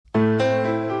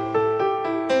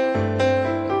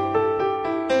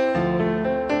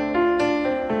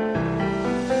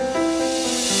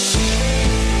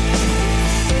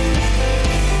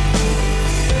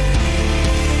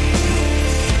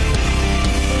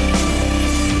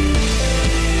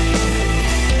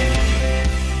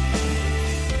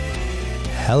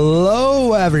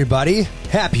Hello, everybody.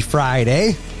 Happy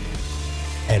Friday.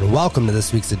 And welcome to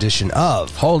this week's edition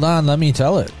of Hold On, Let Me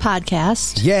Tell It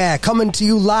podcast. Yeah, coming to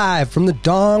you live from the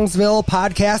Dongsville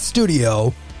Podcast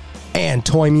Studio and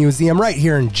Toy Museum right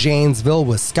here in Janesville,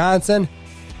 Wisconsin.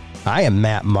 I am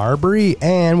Matt Marbury,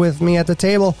 and with me at the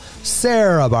table,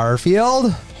 Sarah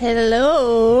Barfield.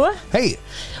 Hello. Hey.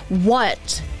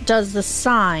 What does the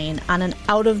sign on an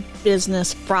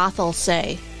out-of-business brothel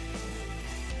say?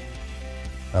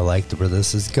 I like where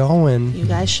this is going. You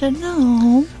guys should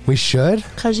know. We should?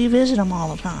 Because you visit them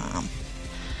all the time. Do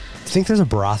you think there's a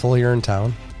brothel here in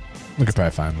town? We could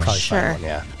probably find one. Probably Sure. find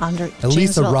one, yeah. At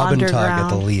least a rub and tug at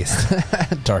the least.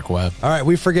 Dark web. All right,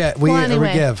 we forget. We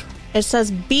give. It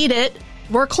says, beat it.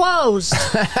 We're closed.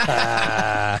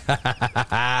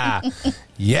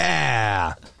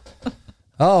 Yeah.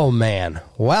 Oh, man.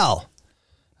 Well,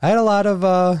 I had a lot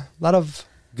of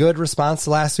good response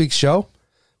to last week's show.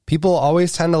 People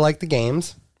always tend to like the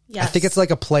games. Yes. I think it's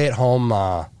like a play-at-home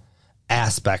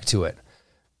aspect to it.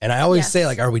 And I always say,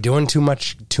 like, are we doing too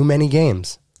many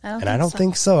games? I don't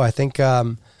think so. I think,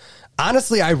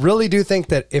 honestly, I really do think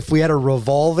that if we had a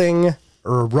revolving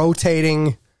or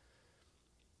rotating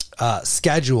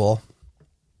schedule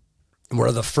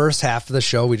where the first half of the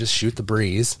show we just shoot the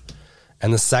breeze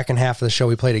and the second half of the show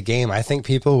we played a game, I think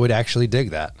people would actually dig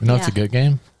that. You know it's a good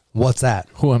game? What's that?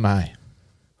 Who Am I?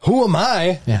 Who am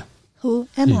I? Yeah. Who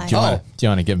am I? Do you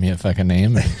want to give me a fucking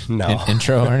name? No.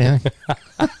 Intro or anything?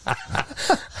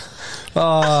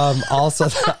 Also,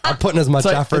 I'm putting as much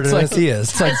effort in as he is.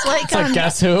 It's like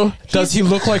Guess Who? Does he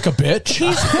look like a bitch?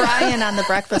 He's Brian on the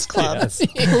Breakfast Club.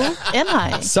 Who am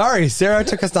I? Sorry, Sarah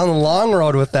took us down the long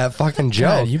road with that fucking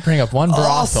joke. God, you bring up one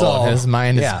brothel and his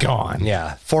mind is gone.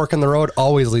 Yeah. Fork in the road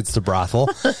always leads to brothel.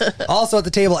 Also at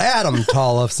the table, Adam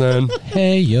Tollefson.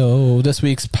 Hey, yo. This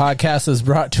week's podcast is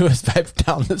brought to us by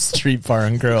Down the Street Bar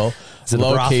and Grill,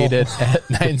 located at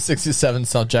 967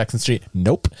 South Jackson Street.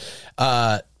 Nope.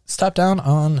 Stop down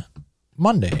on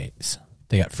Mondays.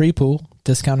 They got free pool,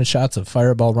 discounted shots of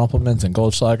Fireball, Rumplemans, and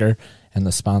Goldschlager, and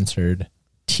the sponsored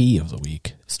tea of the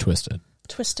week is Twisted.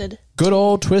 Twisted. Good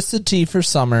old Twisted tea for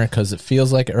summer because it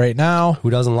feels like it right now. Who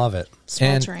doesn't love it?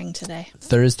 Sweltering today.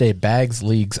 Thursday bags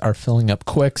leagues are filling up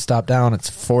quick. Stop down. It's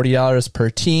 $40 per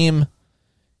team.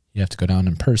 You have to go down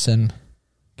in person.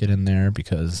 Get in there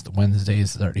because the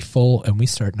Wednesdays is already full, and we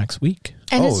start next week.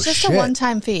 And it's just a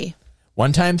one-time fee.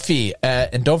 One-time fee.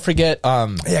 And don't forget... yeah,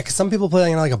 because some people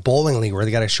play like a bowling league where they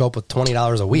got to show up with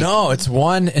 $20 a week. No, it's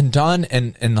one and done,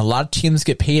 and a lot of teams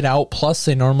get paid out. Plus,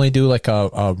 they normally do like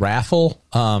a raffle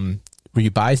where you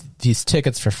buy these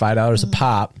tickets for $5 a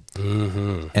pop.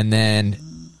 Mm-hmm. And then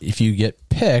if you get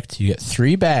picked, you get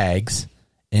 3 bags,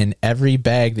 and every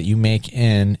bag that you make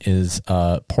in is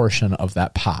a portion of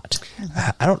that pot.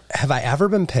 Have I ever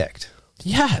been picked?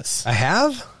 Yes. I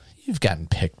have? You've gotten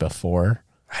picked before.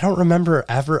 I don't remember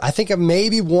ever. I think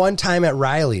maybe one time at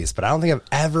Riley's, but I don't think I've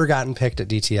ever gotten picked at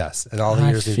DTS in all the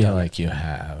years we've done. I feel like you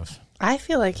have. I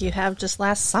feel like you have just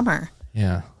last summer.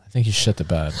 Yeah. I think you shit the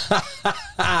bed.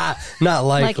 Not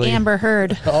likely. Like Amber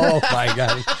Heard. Oh, my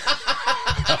God.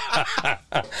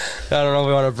 I don't know if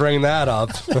we want to bring that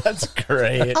up. That's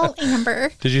great. Oh,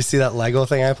 Amber. Did you see that Lego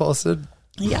thing I posted?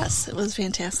 Yes, it was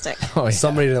fantastic. Oh, yeah.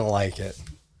 Somebody didn't like it.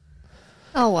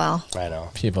 Oh, well. I know.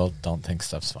 People don't think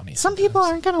stuff's funny. Some people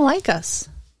aren't going to like us.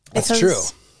 That's true.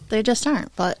 They just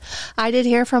aren't. But I did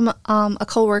hear from a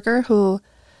coworker who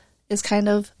is I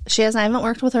haven't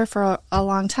worked with her for a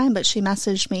long time, but she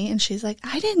messaged me and she's like,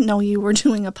 I didn't know you were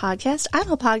doing a podcast.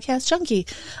 I'm a podcast junkie.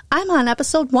 I'm on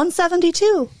episode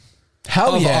 172.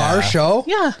 Hell of yeah. our show?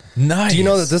 Yeah. Nice. Do you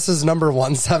know that this is number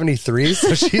 173?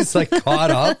 So she's like caught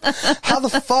up. How the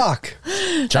fuck?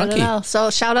 Junkie. I don't know.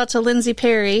 So shout out to Lindsay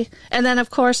Perry. And then,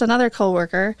 of course, another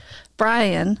coworker,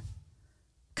 Brian,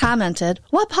 commented,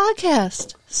 what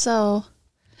podcast? So,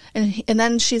 and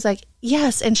then she's like,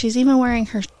 yes. And she's even wearing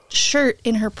her shirt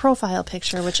in her profile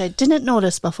picture, which I didn't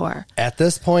notice before. At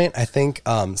this point, I think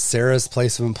Sarah's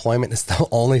place of employment is the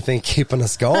only thing keeping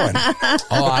us going.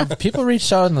 People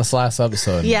reached out in this last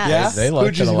episode. Yes. Yeah? They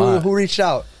liked it a lot. Who reached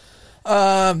out?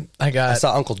 I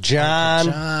saw Uncle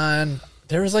John.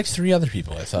 There was like 3 other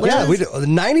people I saw. Yeah, the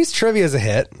 90s trivia is a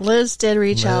hit. Liz did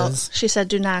reach out. She said,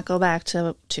 do not go back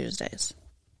to Tuesdays.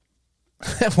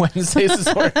 Wednesdays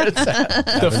is where it's at.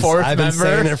 The fourth I've been member.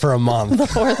 saying it for a month. The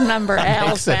 4th member,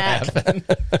 Al's back.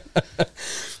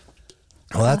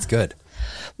 Well, that's good.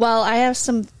 Well, I have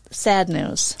some sad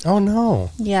news. Oh, no.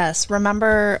 Yes.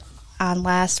 Remember on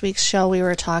last week's show we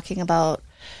were talking about...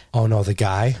 Oh, no, the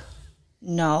guy?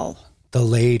 No. The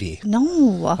lady.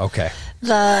 No. Okay.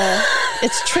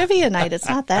 It's trivia night. It's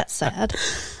not that sad.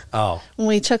 Oh. When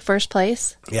we took first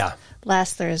place Yeah.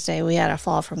 last Thursday, we had a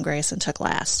fall from grace and took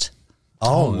last.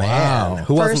 Oh, man. wow.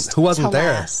 Who wasn't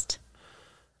there? Last.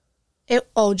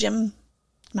 Jim.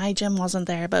 My Jim wasn't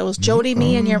there, but it was Jody,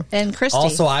 me, and Christy.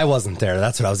 Also, I wasn't there.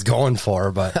 That's what I was going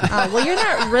for, but Well, you're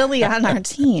not really on our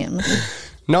team.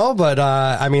 no, but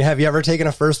I mean, have you ever taken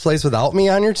a first place without me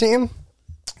on your team?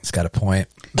 He's got a point.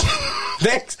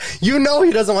 Thanks. You know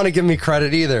he doesn't want to give me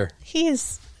credit either.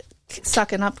 He's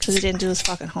sucking up because he didn't do his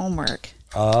fucking homework.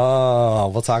 Oh,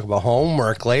 we'll talk about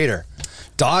homework later.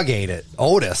 Dog ate it.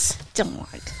 Otis. Don't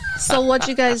like. So what'd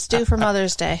you guys do for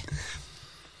Mother's Day?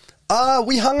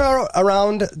 We hung out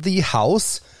around the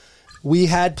house. We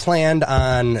had planned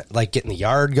on like getting the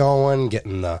yard going,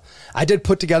 I did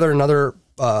put together another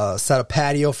set of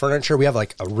patio furniture. We have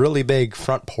like a really big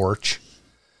front porch.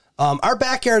 Our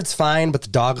backyard's fine, but the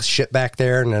dogs shit back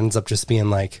there and it ends up just being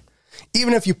like,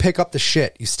 even if you pick up the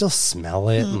shit, you still smell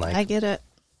it. And like, I get it.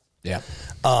 Yeah.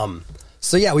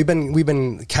 So yeah, we've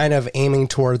been kind of aiming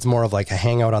towards more of like a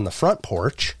hangout on the front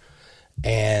porch.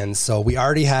 And so we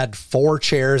already had 4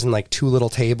 chairs and like 2 little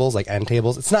tables, like end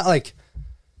tables. It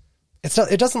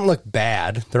doesn't look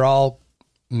bad. They're all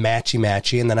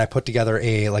matchy. And then I put together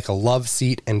a love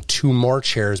seat and 2 more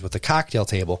chairs with a cocktail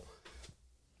table.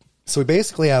 So we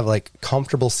basically have like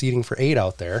comfortable seating for 8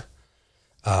 out there,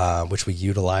 which we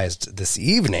utilized this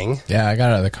evening. Yeah, I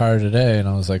got out of the car today and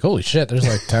I was like, holy shit, there's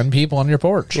like 10 people on your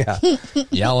porch. Yeah.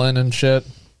 Yelling and shit.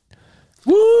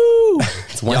 Woo!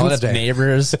 It's Yelling at Wednesday.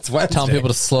 neighbors. It's Wednesday. Telling people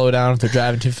to slow down if they're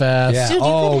driving too fast. Yeah. Dude, you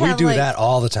oh, could we have, do like- that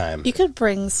all the time. You could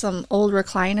bring some old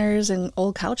recliners and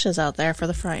old couches out there for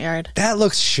the front yard. That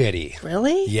looks shitty.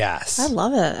 Really? Yes. I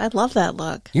love it. I love that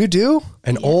look You do?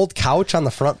 An old couch on the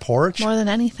front porch? more than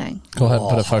anything. Go ahead and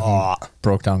put a fucking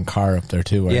broke down car up there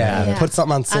too. Yeah. Yeah. Put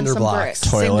something on cinder some blocks.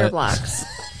 bricks. Toilet. Cinder blocks.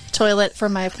 Toilet for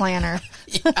my planner.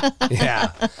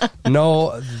 Yeah.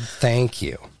 No, thank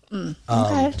you.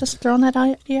 Okay, just throwing that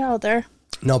idea out there.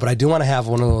 No, but I do want to have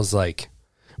one of those, like,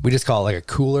 we just call it like a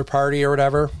cooler party or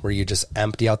whatever, where you just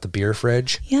empty out the beer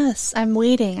fridge. Yes, I'm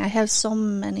waiting. I have so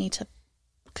many to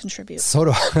contribute. So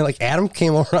do I. Like, Adam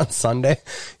came over on Sunday.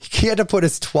 He had to put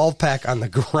his 12-pack on the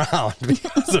ground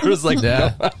because there was like,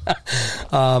 Yeah.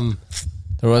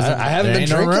 There wasn't. I haven't been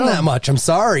drinking that much. I'm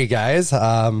sorry, guys.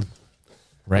 I don't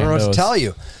know what to tell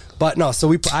you. But no,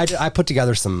 so I put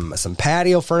together some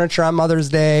patio furniture on Mother's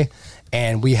Day,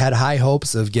 and we had high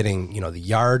hopes of getting, the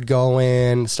yard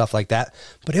going, stuff like that.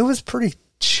 But it was pretty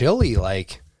chilly.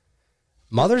 Like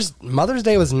Mother's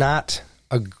Day was not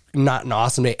an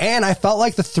awesome day, and I felt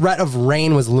like the threat of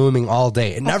rain was looming all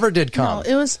day. It never did come. No,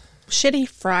 it was shitty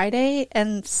Friday,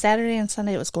 and Saturday and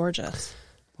Sunday it was gorgeous.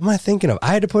 What am I thinking of? I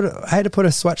had to put a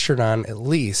sweatshirt on at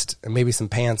least, and maybe some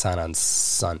pants on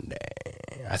Sunday,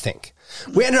 I think.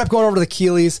 We ended up going over to the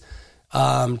Keeley's.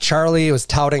 Charlie was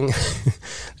touting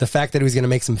the fact that he was going to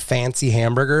make some fancy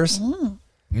hamburgers.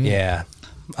 Yeah.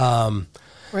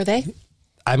 Were they?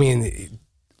 I mean,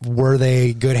 were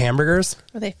they good hamburgers?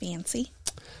 Were they fancy?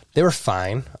 They were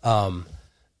fine.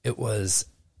 It was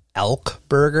elk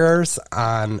burgers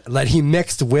that he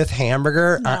mixed with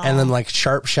hamburger and then like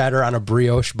sharp cheddar on a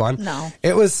brioche bun. No.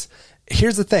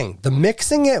 Here's the thing. The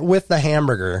mixing it with the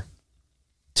hamburger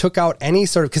took out any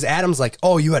sort of, because Adam's like,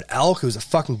 oh, you had elk? It was a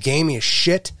fucking gamey as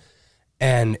shit.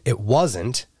 And it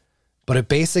wasn't. But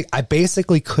I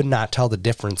basically could not tell the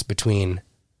difference between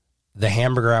the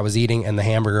hamburger I was eating and the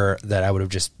hamburger that I would have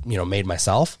just, made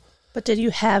myself. But did you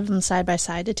have them side by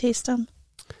side to taste them?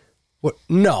 What?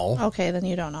 No. Okay, then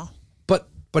you don't know. But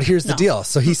here's the deal.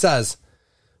 So he says,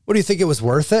 what do you think it was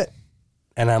worth it?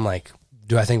 And I'm like,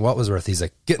 do I think what was worth it? He's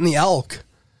like, getting the elk.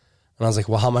 And I was like,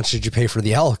 well, how much did you pay for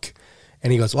the elk?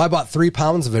 And he goes, well, I bought 3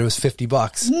 pounds of it. It was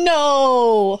 $50.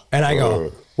 No. And I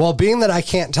go, well, being that I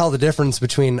can't tell the difference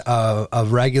between a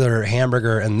regular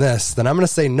hamburger and this, then I'm going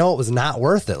to say, no, it was not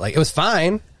worth it. Like, it was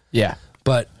fine. Yeah.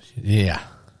 But Yeah.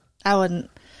 I wouldn't.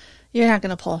 You're not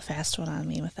going to pull a fast one on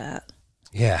me with that.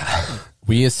 yeah.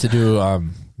 We used to do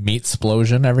Meat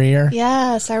Explosion every year.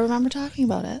 Yes, I remember talking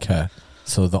about it. Okay.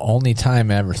 So the only time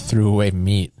I ever threw away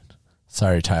meat,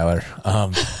 sorry, Tyler,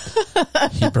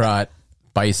 he brought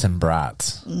bison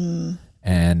brats.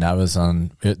 And I was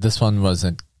this one was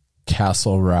in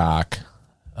Castle Rock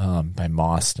by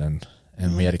Mauston.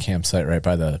 And we had a campsite right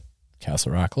by the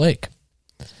Castle Rock Lake.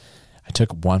 I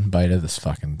took one bite of this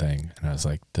fucking thing, and I was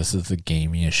like, this is the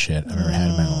gamiest shit I've ever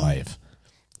had in my life.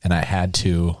 And I had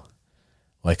to,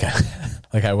 I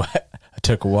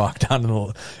took a walk down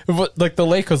the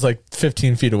lake was like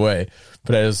 15 feet away,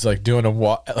 but I was like doing a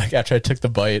walk. Like after I took the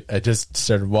bite, I just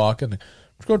started walking,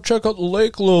 go check out the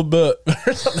lake a little bit.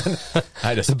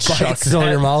 I just chuck still in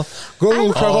your mouth.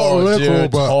 Go check Oh, out the lake a little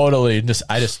dude, bit. totally.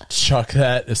 I just chuck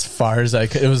that as far as I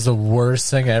could. It was the worst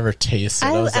thing I ever tasted.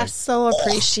 I was I like, so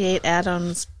appreciate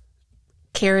Adam's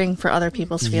caring for other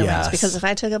people's feelings Yes. because if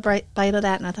I took a bite of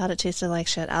that and I thought it tasted like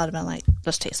shit, I would have been like,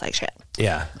 this tastes like shit.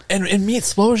 Yeah. and Meat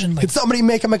Explosion, like, Could somebody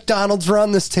make a McDonald's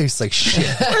run? This tastes like shit.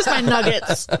 Where's my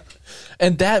nuggets?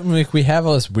 and that like, we have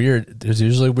all this weird. There's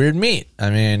usually weird meat.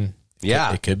 I mean,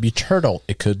 Yeah. it could be turtle.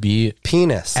 It could be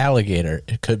Penis. alligator.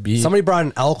 It could be. Somebody brought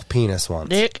an elk penis once.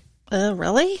 Dick.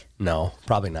 Really? No,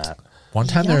 probably not. One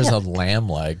time there was a lamb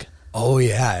leg. Oh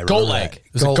yeah, I Goat remember leg. that.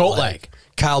 It was a goat leg.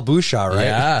 Kyle Bouchard, right?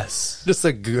 Yes,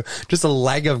 Just a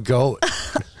leg of goat.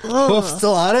 Hoof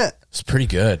still on it. it's pretty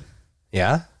good.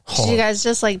 Yeah. Did you guys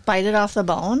just like bite it off the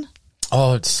bone?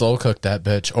 Oh, it's slow cooked that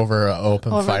bitch over an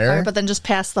open Over the fire. but then just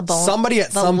pass the bone. Somebody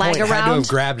at the some leg point had to around? have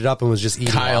grabbed it up and was just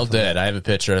eating. Kyle off of did. I have a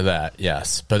picture of that.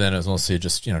 Yes, but then it was mostly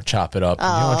just chop it up. You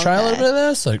want to try a little bit of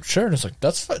this? Like sure. And it's like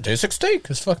that's tastes like steak.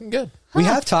 It's fucking good. We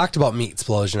have talked about Meat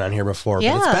Explosion on here before, but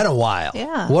it's Yeah. been a while.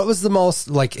 Yeah. What was the most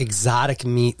like exotic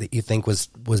meat that you think was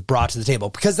brought to the table?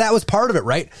 Because that was part of it,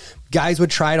 right? Guys would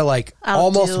try to like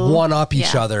almost one up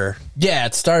each yeah. other. Yeah,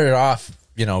 it started off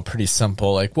pretty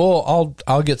simple. Like, well,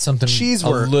 I'll get something Cheese a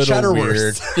wurst, little cheddar weird.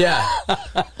 wurst. Yeah.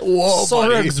 Whoa,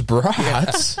 Sorg's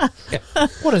brats.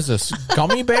 What is this?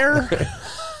 Gummy bear?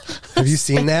 Have you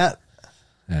seen that?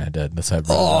 Yeah, I did. That's how I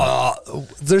brought it up.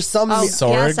 There's some Sorg's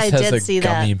Yes, I has did a see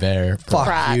gummy that. bear. fuck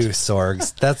Brat. you,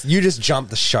 Sorgs. That's you just jumped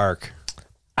the shark.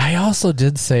 I also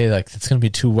did say like it's gonna be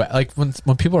too wet. Like when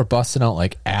people are busting out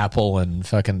like apple and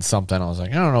fucking something, I was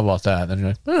like, I don't know about that. And then you're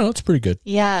like, oh, it's pretty good.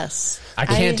 Yes. I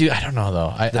don't know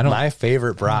though. I don't. My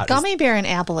favorite brat. Gummy bear and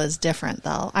apple is different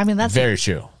though. I mean, that's Very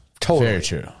true. Totally. Very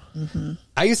true.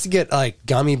 I used to get like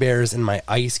gummy bears in my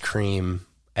ice cream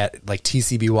at like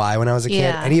TCBY when I was a kid,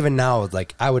 Yeah. and even now,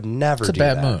 like I would never. It's a do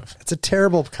bad that. move. It's a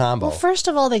terrible combo. Well, first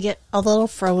of all, they get a little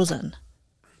frozen,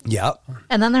 Yep.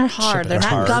 and then they're hard. They're not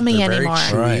hard. gummy They're very anymore.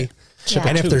 chewy. Right. Yeah.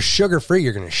 And if they're sugar free,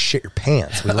 you're gonna shit your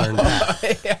pants. We learned that.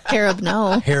 Harib,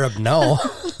 no. Harib, no.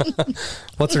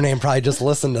 What's her name? Probably just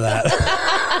listened to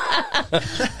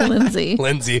that. Lindsay.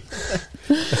 Lindsay.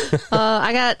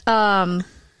 I got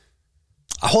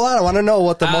Hold on, I want to know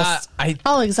what the most.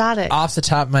 exotic. Off the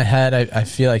top of my head, I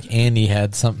feel like Andy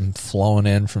had something flown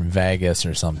in from Vegas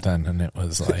or something, and it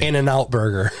was like In-N-Out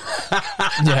burger.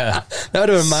 yeah, That would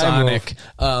have been my move.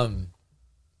 Sonic.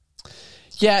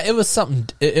 Yeah, it was something.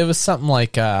 It was something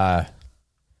like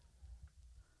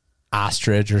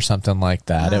ostrich or something like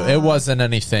that. It wasn't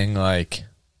anything like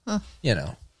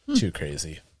too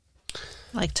crazy.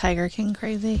 Like Tiger King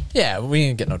crazy. Yeah, we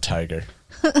didn't get no tiger.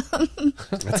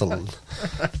 That's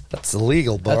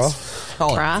illegal, bro.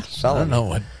 Bra. I don't know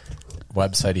what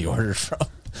website he ordered from.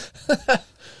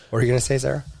 What are you gonna say,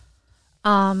 Sarah?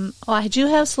 Well, I do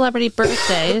have celebrity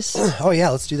birthdays. Oh yeah,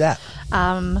 let's do that.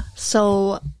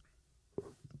 So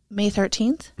May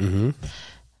 13th,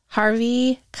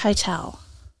 Harvey Keitel.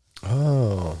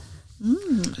 Oh.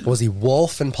 Was he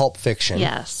Wolf in Pulp Fiction?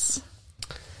 Yes.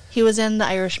 He was in The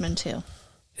Irishman too.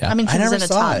 Yeah. I mean, I he was never in a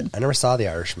saw ton. it. I never saw The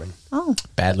Irishman. Oh,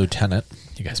 Bad Lieutenant.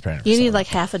 You guys probably never you saw need it. like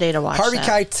half a day to watch Harvey that.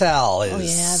 Keitel is. Oh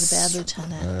yeah, The Bad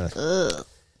Lieutenant.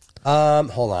 Ugh.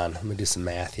 Hold on. Let me do some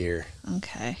math here.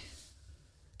 Okay.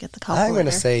 Get the calculator. I'm going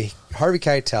to say Harvey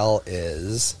Keitel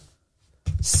is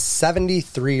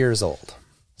 73 years old.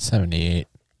 78.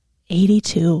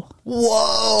 82.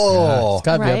 Whoa. It's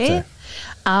got to be up Right? there.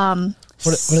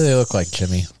 What do they look like,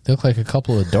 Jimmy? They look like a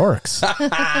couple of dorks.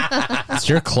 It's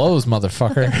your clothes,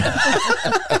 motherfucker.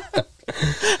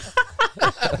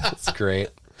 That's great.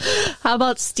 How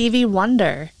about Stevie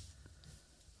Wonder?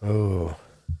 Oh.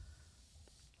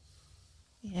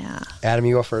 Yeah. Adam,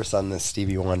 you go first on this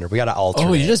Stevie Wonder. We got to alternate.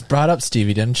 Oh, you just brought up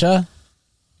Stevie, didn't you?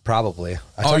 Probably.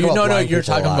 Oh, you're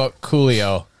talking about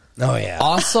Coolio. Oh, yeah.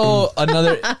 Also,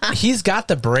 he's got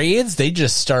the braids. They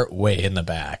just start way in the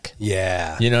back.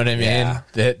 Yeah. You know what I mean? Yeah.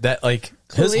 That like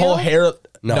his Coolio? whole hair.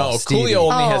 No, Stevie.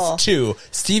 Coolio only Oh. has two.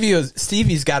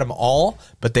 Stevie's got them all,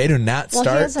 but they do not Well,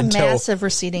 start he has a until. massive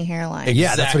receding hairline.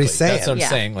 Yeah, that's what he's saying. That's what I'm Yeah.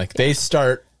 saying. Like they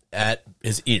start at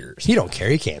his ears. He don't care.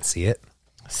 He can't see it.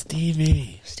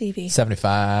 Stevie. Stevie.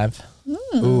 75.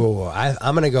 Ooh,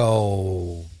 I'm going to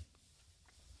go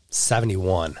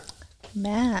 71.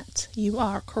 Matt, you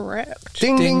are correct.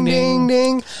 Ding, ding, ding,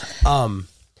 ding.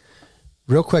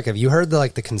 Real quick, have you heard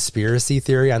the conspiracy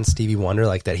theory on Stevie Wonder,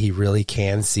 like that he really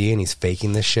can see and he's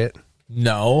faking this shit?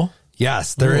 No.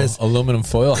 Yes, there is. Aluminum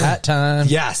foil hat time.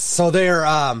 Yes. So they're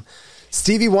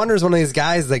Stevie Wonder is one of these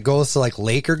guys that goes to like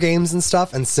Laker games and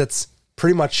stuff and sits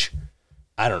pretty much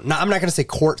I'm not going to say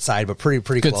courtside, but pretty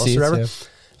Good close seats, or whatever. yeah.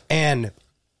 And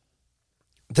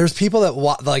there's people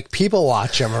that people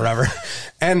watch him or whatever.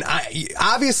 And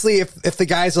obviously if the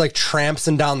guys are like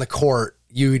tramping down the court,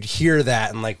 you'd hear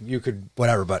that and like you could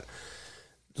whatever. But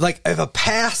like if a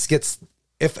pass gets,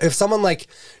 if someone like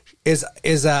is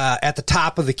at the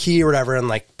top of the key or whatever and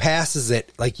like passes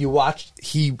it, like you watch,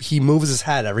 he moves his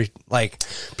head every, like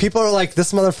people are like,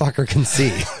 this motherfucker can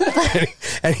see.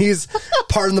 And he's,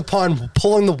 pardon the pun,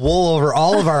 pulling the wool over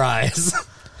all of our eyes.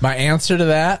 My answer to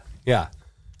that, Yeah.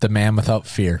 the man without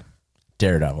fear,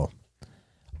 Daredevil.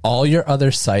 All your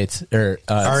other sights or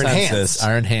Are senses enhanced.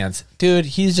 are enhanced. Dude,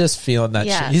 he's just feeling that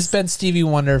Yes. shit. He's been Stevie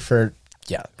Wonder for,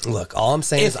 Look, all I'm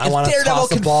saying is I If want to Daredevil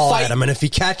toss a can ball fight- at him, and if he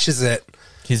catches it,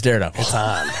 he's Daredevil. it's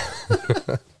on.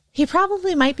 He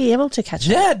probably might be able to catch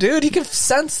it. Yeah, dude, he can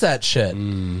sense that shit.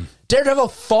 Daredevil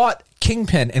fought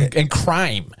Kingpin and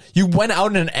crime. You went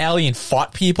out in an alley and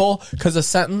fought people because of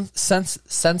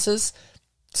senses.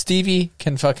 Stevie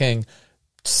can fucking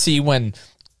see when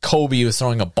Kobe was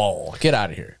throwing a ball. Get out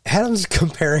of here. Adam's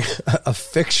comparing a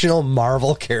fictional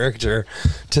Marvel character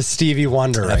to Stevie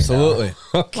Wonder right Absolutely.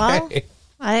 now. Okay.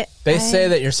 Well, They say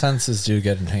that your senses do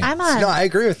get enhanced. I'm on No, I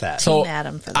agree with that. So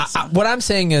Adam for this one. what I'm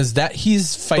saying is that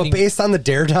he's But fighting. based on the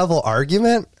Daredevil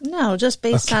argument, No, just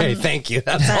based okay, on thank you.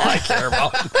 That's all I care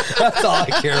about. That's all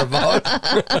I care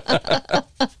about.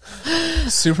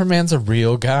 Superman's a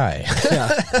real guy.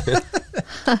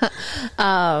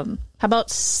 how about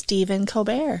Stephen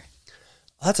Colbert?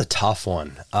 That's a tough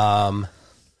one.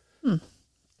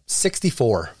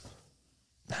 64.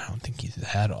 I don't think he's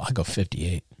that old. I'll go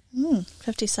 58.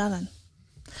 57.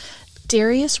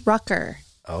 Darius Rucker.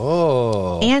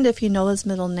 Oh, And if you know his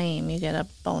middle name, you get a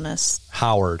bonus.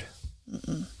 Howard.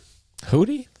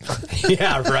 Hootie?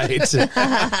 Yeah, right. Did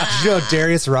you know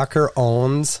Darius Rucker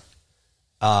owns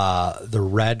the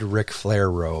red Ric Flair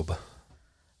robe?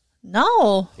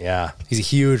 No, Yeah, he's a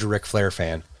huge Ric Flair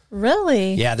fan.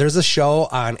 really? Yeah, there's a show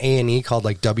on A&E called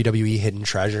like WWE Hidden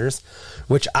Treasures,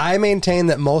 which I maintain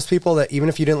that most people that even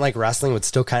if you didn't like wrestling would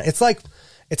still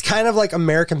it's kind of like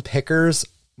American Pickers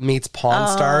meets Pawn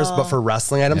Stars, but for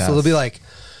wrestling items. So Yes. they'll be like,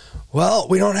 well,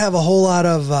 we don't have a whole lot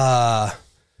of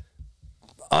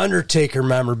Undertaker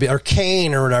memorabilia or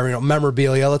Kane or whatever,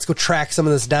 memorabilia. Let's go track some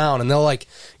of this down. And they'll like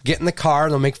get in the car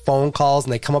and they'll make phone calls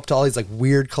and they come up to all these like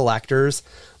weird collectors.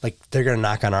 Like they're going to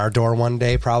knock on our door one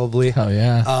day, probably. Oh,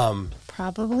 yeah.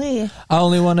 Probably. I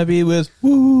only want to be with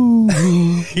woo.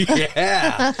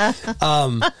 Yeah.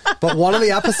 But one of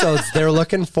the episodes they're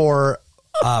looking for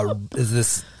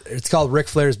it's called Ric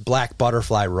Flair's Black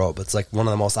Butterfly robe. It's like one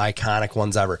of the most iconic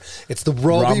ones ever. It's the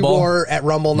robe he Rumble? wore at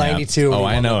Rumble Yeah. 92. Oh,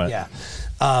 I know it. Yeah.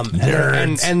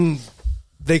 Nerds. And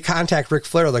they contact Ric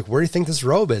Flair like, where do you think this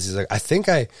robe is? He's like, I think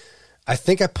I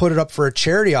put it up for a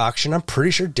charity auction. I'm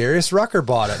pretty sure Darius Rucker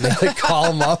bought it. And they like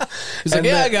call him up. He's like,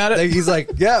 yeah, I got it. He's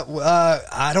like, yeah,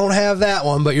 I don't have that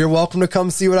one, but you're welcome to come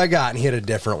see what I got. And he had a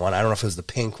different one. I don't know if it was the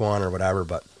pink one or whatever,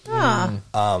 but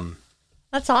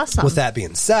That's awesome. with that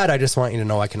being said, I just want you to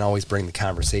know I can always bring the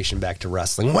conversation back to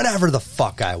wrestling whenever the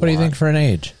fuck I want. What do you think for an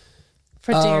age?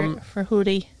 for for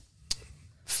Hootie.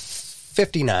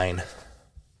 59.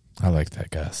 I like that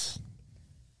guess.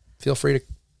 Feel free to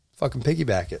fucking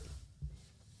piggyback it.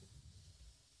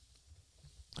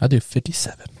 I'll do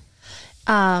 57.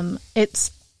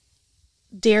 It's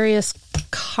Darius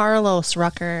Carlos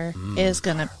Rucker is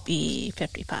gonna be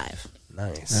 55.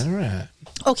 Nice. All right.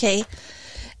 Okay,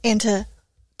 and to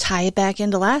tie it back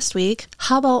into last week,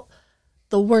 how about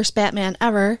the worst Batman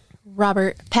ever,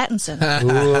 Robert Pattinson?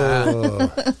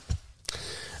 Ooh.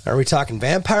 Are we talking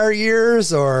vampire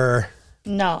years or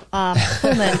No,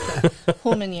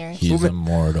 Human years. He's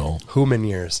immortal. human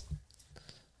years?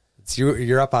 It's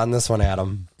you're up on this one,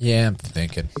 Adam. Yeah, I'm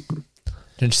thinking.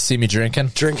 Didn't you see me drinking?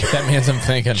 Drinking. That means I'm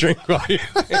thinking. Drink while you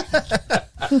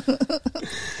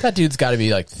That dude's got to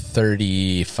be like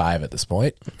 35 at this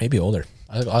point. Maybe older.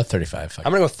 I'll have 35. I'm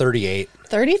gonna go 38.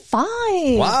 35.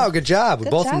 Wow, good job. We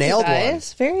Good both job, nailed you one.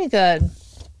 guys. Very good.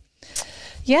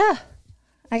 Yeah.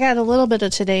 I got a little bit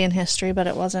of today in history, but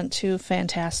it wasn't too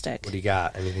fantastic. What do you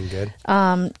got? Anything good?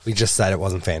 We just said it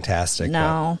wasn't fantastic.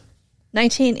 No.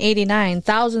 1989,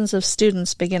 thousands of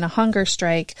students begin a hunger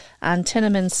strike on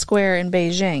Tiananmen Square in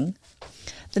Beijing.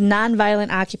 The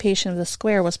nonviolent occupation of the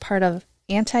square was part of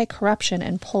anti-corruption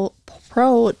and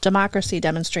pro-democracy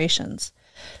demonstrations.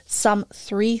 Some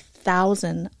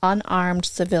 3,000 unarmed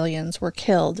civilians were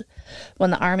killed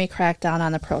when the army cracked down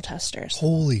on the protesters.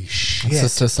 Holy shit. It's the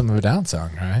System of a Down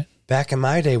song, right? Back in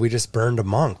my day, we just burned a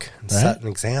monk and Right. set an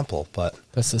example, but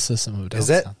That's the System of a Down is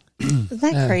it? song. Isn't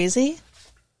that crazy?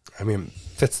 I mean,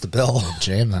 fits the bill.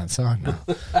 Jam that song now.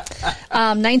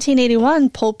 1981,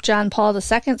 Pope John Paul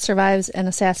II survives an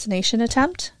assassination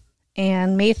attempt.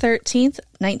 And May 13th,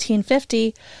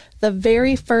 1950, the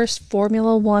very first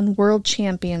Formula One World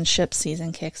Championship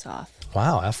season kicks off.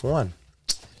 Wow, F1.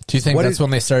 Do you think that's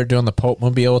when they started doing the Pope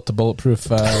Mobile with the bulletproof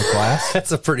glass?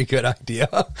 That's a pretty good idea.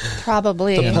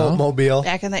 Probably. The Pope Mobile.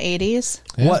 Back in the 80s.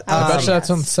 Yeah. What? I bet you that's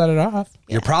when set it off.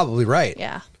 You're probably right.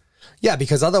 Yeah. Yeah,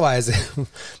 because otherwise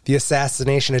the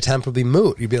assassination attempt would be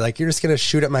moot. You'd be like, you're just going to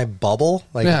shoot at my bubble?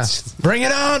 Like, Bring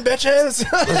it on, bitches.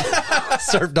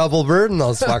 start double birding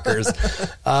those fuckers.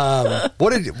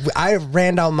 I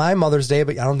ran down my Mother's Day,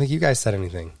 but I don't think you guys said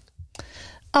anything.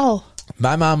 Oh.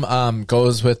 My mom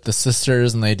goes with the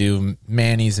sisters, and they do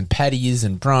manis and petties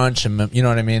and brunch, and you know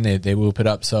what I mean. They whoop it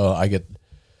up, so I get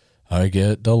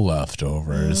the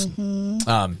leftovers.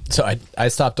 Mm-hmm. So I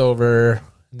stopped over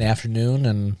in the afternoon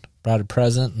and brought a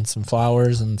present and some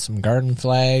flowers and some garden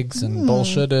flags and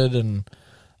bullshitted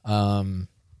and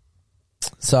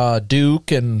saw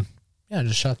Duke and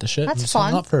just shot the shit. That's and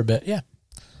fun. hung up for a bit. Yeah,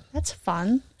 That's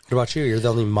fun. What about you? You're the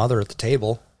only mother at the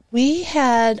table. We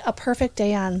had a perfect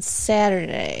day on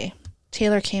Saturday.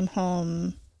 Taylor came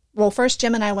home. Well, first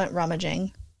Jim and I went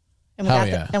rummaging, and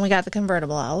we got the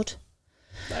convertible out.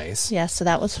 Nice. Yeah, so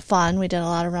that was fun. We did a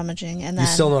lot of rummaging, and then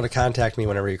You still know to contact me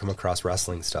whenever you come across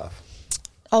wrestling stuff.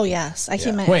 Oh yes, I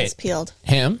keep my eyes peeled.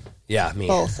 Him? Yeah, me.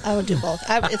 Both. I would do both.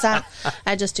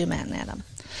 I just do Matt and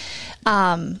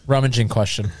Adam. Rummaging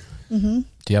question. Mm-hmm.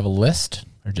 Do you have a list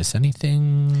or just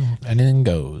anything? Anything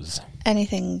goes.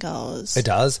 Anything goes. It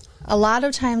does? A lot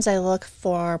of times I look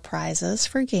for prizes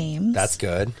for games. That's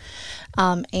good.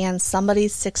 And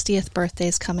somebody's 60th birthday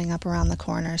is coming up around the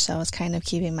corner, so I was kind of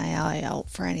keeping my eye out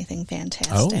for anything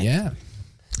fantastic. Oh, yeah.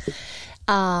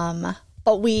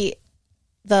 But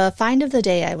the find of the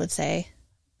day, I would say,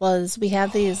 was we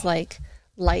have these light.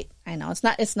 I know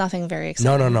it's nothing very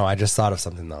exciting. No. I just thought of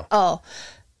something though. Oh,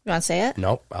 you want to say it?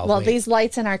 Nope. Well, these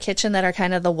lights in our kitchen that are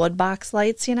kind of the wood box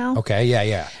lights, you know? Okay.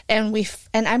 Yeah. And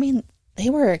I mean, they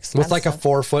were expensive. With like a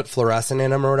 4-foot fluorescent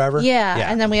in them or whatever?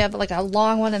 Yeah. And then we have like a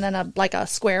long one and then a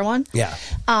square one. Yeah.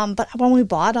 But when we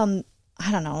bought them,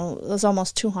 I don't know, it was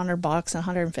almost $200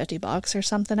 and $150 or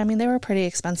something. I mean, they were pretty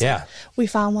expensive. Yeah. We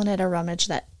found one at a rummage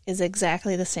that is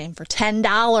exactly the same for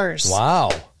 $10. Wow.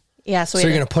 Yeah. So you're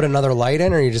going to put another light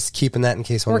in, or are you just keeping that in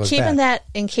case one goes bad? We're keeping that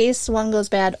in case one goes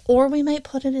bad, or we might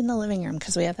put it in the living room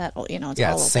because we have that, it's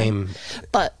all same. open.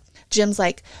 But Jim's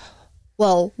like,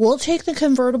 well, we'll take the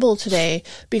convertible today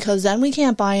because then we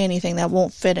can't buy anything that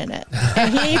won't fit in it.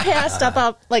 And he passed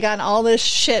up like on all this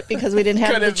shit because we didn't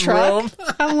have the truck.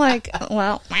 I'm like,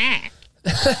 well,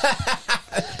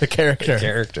 the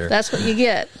character. That's what you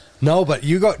get. No, but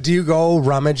do you go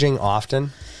rummaging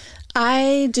often?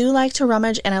 I do like to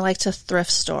rummage, and I like to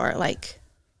thrift store. Like,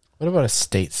 what about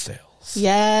estate sales?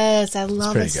 Yes, I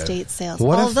love estate sales.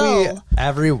 What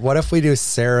if we do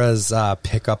Sarah's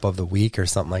pickup of the week or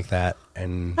something like that?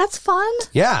 And that's fun.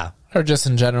 Yeah. Or just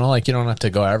in general, like you don't have to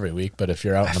go every week, but if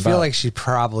you're out and about. I feel like she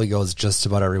probably goes just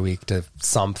about every week to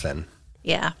something.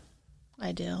 Yeah,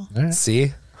 I do. Right.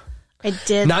 See? I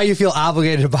did. Now you feel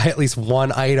obligated to buy at least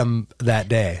one item that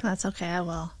day. That's okay, I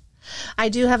will. I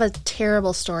do have a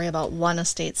terrible story about one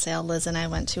estate sale Liz and I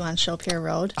went to on Shopier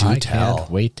Road. I can't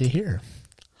wait to hear.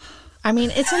 I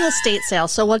mean, it's an estate sale,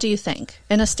 so what do you think?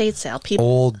 An estate sale, people,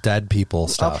 old dead people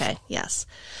stuff. Okay, yes.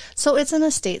 So it's an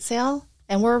estate sale,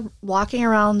 and we're walking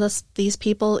around these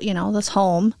people, this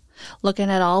home, looking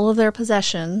at all of their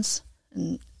possessions,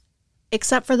 and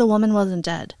except for the woman wasn't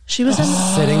dead. She was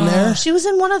sitting there. She was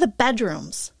in one of the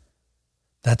bedrooms.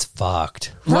 That's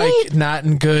fucked. Right? Like not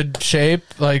in good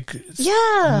shape. Like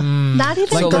not even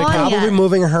like gone they're probably yet.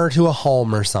 moving her to a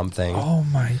home or something. Oh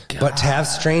my god! But to have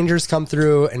strangers come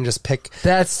through and just pick.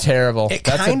 That's terrible.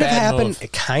 That's kind of happened. Move.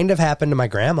 It kind of happened to my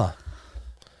grandma.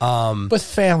 With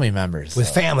family members.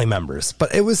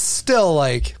 But it was still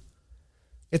like,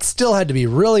 it still had to be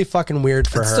really fucking weird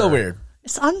for her. It's still weird.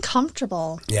 It's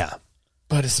uncomfortable. Yeah.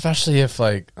 But especially if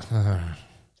like.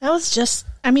 That was just,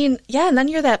 and then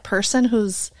you're that person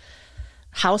whose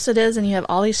house it is and you have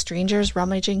all these strangers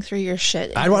rummaging through your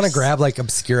shit. I'd want to grab like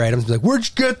obscure items and be like, where'd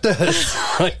you get this?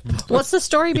 What's the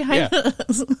story behind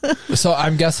this? So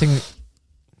I'm guessing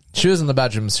she was in the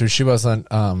bedroom, so she wasn't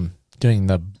doing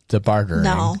the bartering.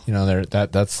 No.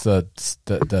 That's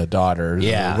the daughter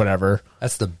or whatever.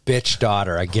 That's the bitch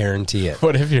daughter, I guarantee it.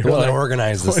 What if you're like,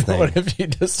 organize this thing? What if you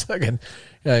just fucking...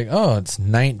 You're like, oh, it's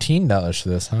 $19 for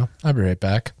this, huh? I'll be right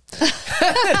back.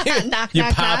 knock, you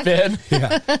knock, pop knock. in.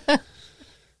 Yeah.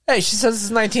 Hey, she says this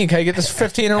is 19. Can I get this for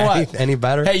 15 or what? Any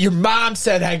better? Hey, your mom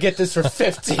said I get this for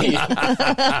 15.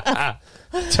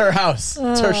 It's her house.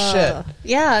 It's her shit.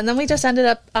 Yeah, and then we just ended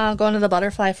up going to the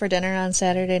Butterfly for dinner on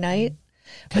Saturday night.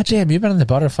 God damn, you've been in the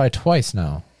Butterfly twice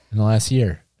now in the last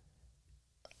year.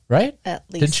 Right? At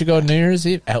least. Didn't you go New Year's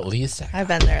Eve? At least. I've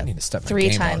been there I need to step my 3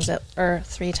 game times up.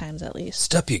 three times at least.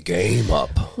 Step your game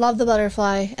up. Love the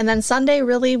Butterfly. And then Sunday,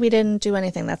 really, we didn't do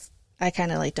anything. I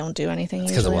kind of like don't do anything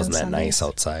Because it usually wasn't on that Sundays. nice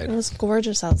outside. It was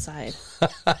gorgeous outside.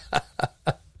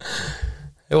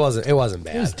 It wasn't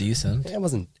bad. It was decent. It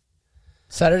wasn't.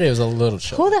 Saturday was a little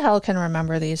chill. Who the hell can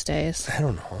remember these days? I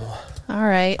don't know. All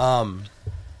right.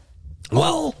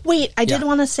 Well, Wait, I did yeah.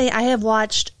 want to say I have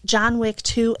watched John Wick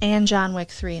 2 and John Wick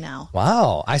 3 now.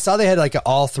 wow. I saw they had like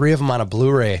all 3 of them on a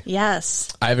Blu-ray. Yes.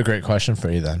 I have a great question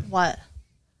for you then. What?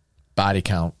 Body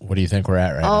count. What do you think we're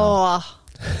at right now? Oh.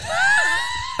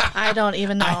 I don't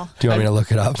even know. Do you want me to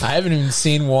look it up? I haven't even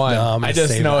seen one. No, I'm gonna I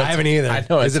just save know it. it's, I haven't either. I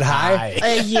know Is it's it high?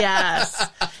 Yes.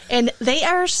 And they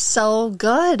are so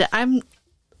good.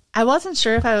 I wasn't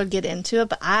sure if I would get into it,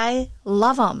 but I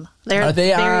love them. They're Are they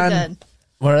very on? good.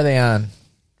 What are they on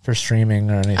for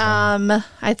streaming or anything?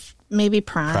 Maybe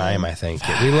Prime. Prime, I think.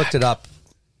 We looked it up.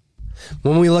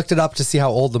 When we looked it up to see how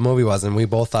old the movie was, and we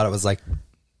both thought it was like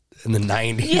in the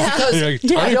 90s. Yeah. Like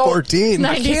Yeah. 2014.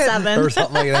 97. Or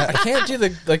something like I that. can't do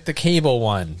the cable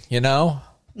one, you know?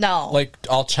 No. Like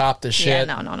all chopped to yeah, shit.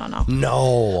 no.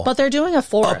 No. But they're doing a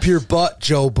 4th. Up your butt,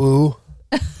 Joe Boo.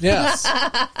 Yes.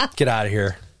 Get out of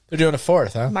here. They're doing a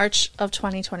 4th, huh? March of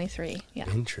 2023. Yeah.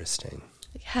 Interesting.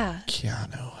 Yeah.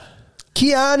 Keanu.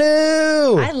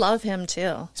 Keanu! I love him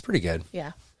too. He's pretty good.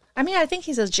 Yeah. I mean, I think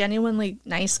he's a genuinely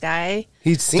nice guy.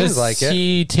 He seems Does like it.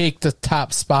 he take the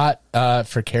top spot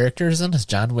for characters then? Is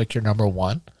John Wick your number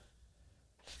 1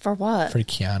 For what? for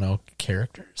Keanu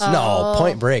characters? No,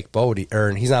 Point Break, Bodie.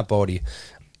 Or he's not Bodie.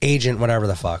 Agent, whatever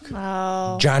the fuck.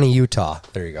 Oh. Johnny Utah.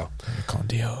 There you go. Con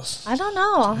Dios. I don't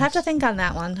know. I'll have to think on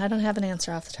that one. I don't have an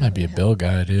answer off the top Might of be my a head. Bill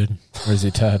guy, dude. Where's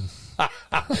he, Ted?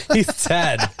 He's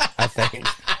Ted, I think.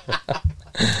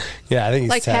 Yeah, I think he's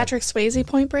Like Ted. Patrick Swayze,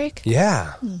 Point Break?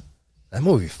 Yeah. That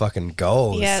movie fucking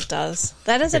goes. Yeah, it does.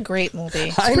 That is a great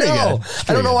movie. I pretty know. good. It's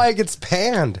I don't know pretty why it gets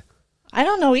panned. I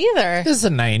don't know either. This is the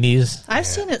 90s. I've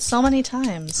seen it so many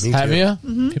times. Me Have too. you?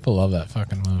 Mm-hmm. People love that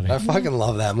fucking movie. I fucking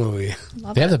love that movie.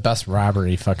 They have the best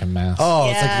robbery fucking mask. Oh,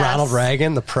 it's like Yes. Ronald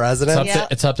Reagan, the It's president. up, Yeah. there,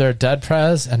 it's up there with Dead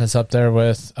Prez, and it's up there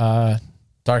with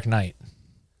Dark Knight.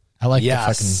 I like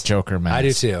Yes. the fucking Joker mask. I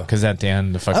do too. Because at the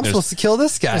end, the fuck, I'm there's, supposed to kill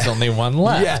this guy. there's only one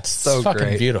left. Yeah, it's so it's fucking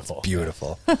great. beautiful.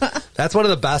 Beautiful. That's one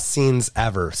of the best scenes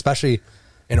ever, especially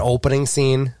an opening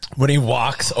scene. When he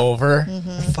walks over,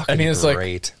 Fucking and he's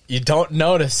great. like, you don't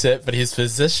notice it, but he's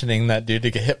positioning that dude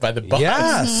to get hit by the bus.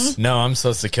 Yes. No, I'm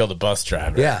supposed to kill the bus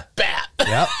driver. Yeah. Bat.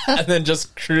 Yep. And then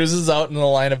just cruises out in the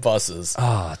line of buses.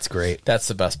 Oh, it's great. That's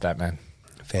the best Batman.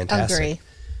 Fantastic. Agree.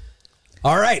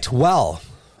 All right. Well,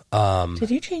 Did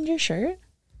you change your shirt?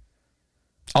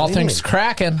 All do you things mean?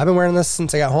 cracking. I've been wearing this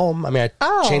since I got home. I mean, I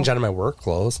Oh. changed out of my work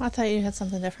clothes. I thought you had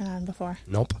something different on before.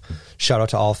 Nope. Shout out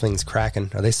to All Things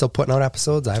Kraken. Are they still putting out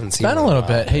episodes? I haven't seen Been a one in little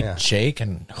while. bit. Hey, Yeah. Jake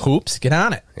and Hoops, get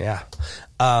on it. Yeah.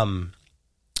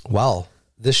 Well,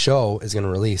 this show is going to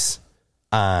release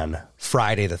on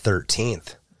Friday the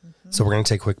 13th. So we're going to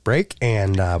take a quick break,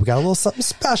 and we got a little something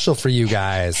special for you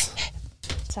guys.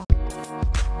 So,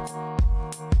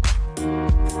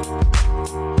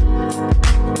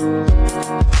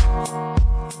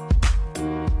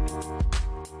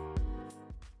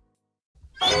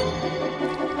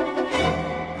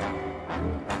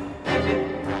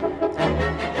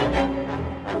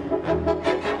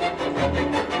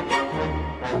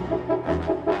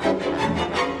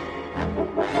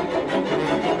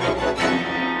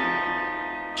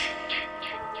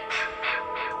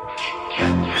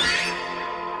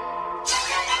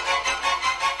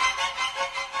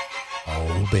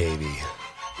 Oh, baby.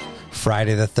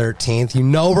 Friday the 13th. You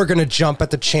know we're going to jump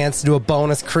at the chance to do a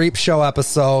bonus Creep Show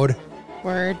episode.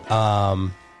 word.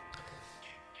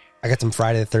 I got some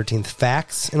Friday the 13th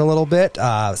facts in a little bit.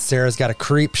 Sarah's got a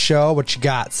Creep Show. What you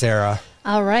got, Sarah?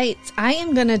 All right. I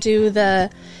am going to do the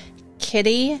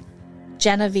Kitty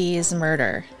Genovese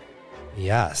murder.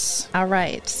 Yes. All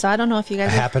right. So I don't know if you I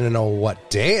guys happen to know what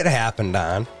day it happened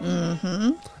on.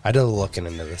 Mm-hmm. I did a looking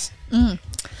into this.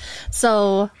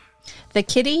 So, the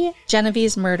Kitty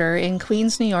Genovese murder in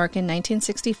Queens, New York in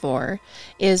 1964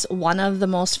 is one of the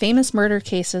most famous murder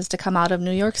cases to come out of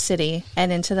New York City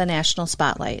and into the national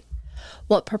spotlight.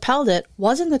 What propelled it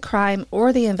wasn't the crime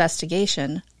or the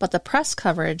investigation, but the press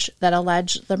coverage that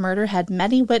alleged the murder had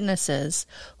many witnesses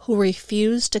who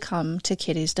refused to come to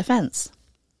Kitty's defense.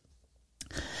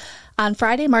 On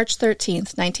Friday, March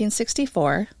 13th,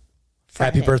 1964.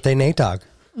 Happy birthday, Nate Dogg.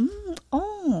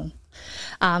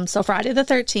 So Friday the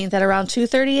 13th at around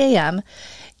 2:30 a.m.,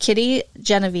 Kitty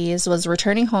Genovese was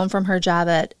returning home from her job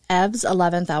at Ev's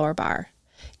 11th Hour Bar.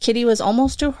 Kitty was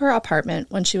almost to her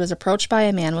apartment when she was approached by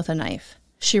a man with a knife.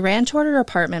 She ran toward her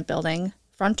apartment building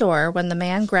front door when the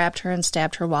man grabbed her and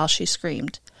stabbed her while she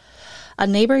screamed. A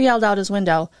neighbor yelled out his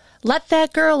window, "Let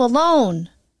that girl alone!"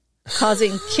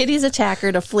 causing Kitty's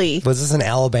attacker to flee. Was this in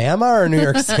Alabama or New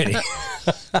York City?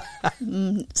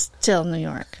 Still New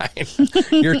York.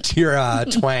 Your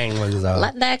twang was out.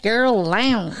 Let that girl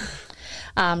alone.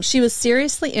 She was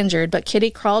seriously injured, but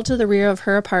Kitty crawled to the rear of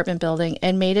her apartment building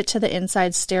and made it to the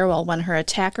inside stairwell when her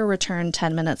attacker returned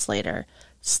 10 minutes later,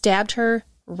 stabbed her,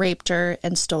 raped her,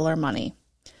 and stole her money.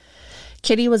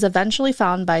 Kitty was eventually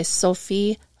found by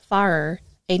Sophie Farrer,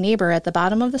 a neighbor at the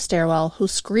bottom of the stairwell, who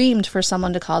screamed for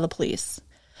someone to call the police.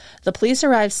 The police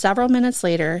arrived several minutes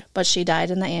later, but she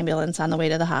died in the ambulance on the way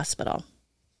to the hospital.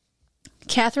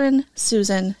 Catherine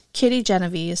Susan Kitty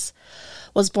Genovese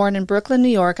was born in Brooklyn, New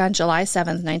York on July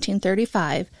 7,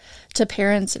 1935, to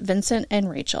parents Vincent and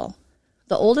Rachel.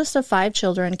 The oldest of 5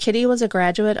 children, Kitty was a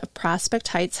graduate of Prospect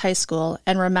Heights High School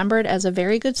and remembered as a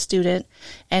very good student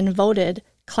and voted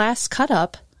class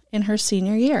cut-up in her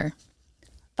senior year.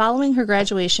 Following her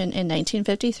graduation in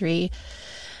 1953,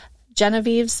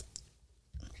 Genevieve,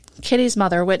 Kitty's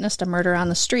mother, witnessed a murder on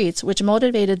the streets, which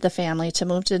motivated the family to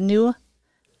move to New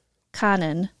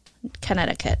Canaan,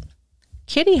 Connecticut.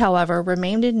 Kitty, however,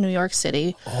 remained in New York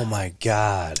City. Oh, my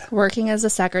God. Working as a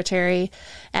secretary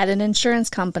at an insurance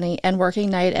company and working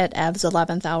night at Ev's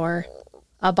 11th Hour,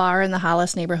 a bar in the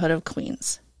Hollis neighborhood of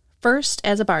Queens. First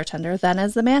as a bartender, then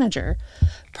as the manager,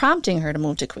 prompting her to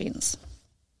move to Queens.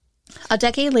 A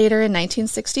decade later, in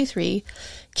 1963,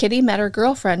 Kitty met her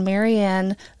girlfriend,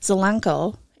 Marianne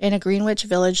Zelenko, in a Greenwich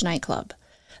Village nightclub.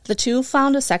 The two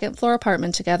found a second-floor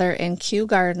apartment together in Kew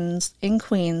Gardens in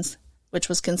Queens, which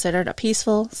was considered a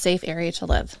peaceful, safe area to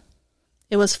live.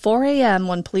 It was 4 a.m.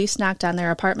 when police knocked on their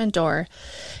apartment door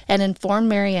and informed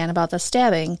Marianne about the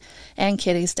stabbing and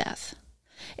Kitty's death.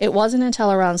 It wasn't until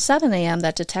around 7 a.m.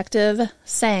 that Detective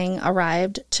Sang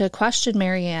arrived to question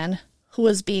Marianne, who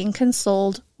was being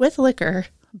consoled with liquor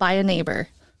by a neighbor.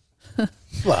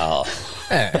 Well,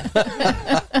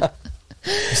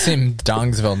 Same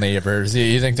Dongsville neighbors.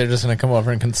 You think they're just going to come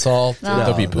over and console? No.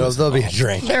 There'll be booze. there'll be a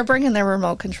drink. They're bringing their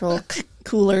remote control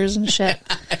coolers and shit.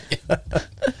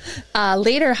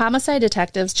 Later, homicide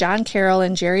detectives John Carroll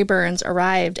and Jerry Burns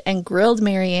arrived and grilled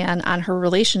Marianne on her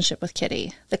relationship with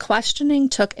Kitty. The questioning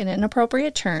took an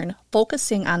inappropriate turn,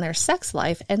 focusing on their sex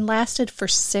life, and lasted for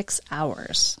 6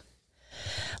 hours.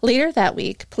 Later that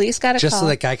week, police got a call. Just so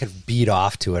that guy could beat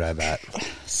off to it, I bet.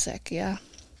 Sick, yeah.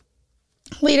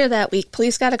 Later that week,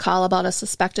 police got a call about a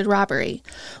suspected robbery.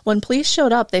 When police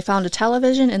showed up, they found a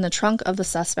television in the trunk of the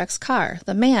suspect's car.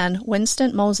 The man,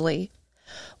 Winston Mosley,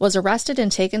 was arrested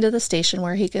and taken to the station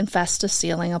where he confessed to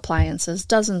stealing appliances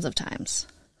dozens of times.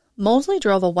 Mosley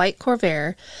drove a white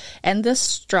Corvair, and this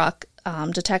struck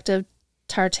Detective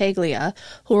Tartaglia,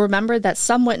 who remembered that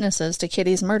some witnesses to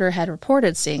Kitty's murder had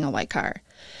reported seeing a white car.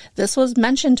 This was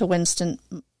mentioned to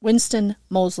Winston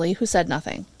Mosley, who said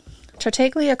nothing.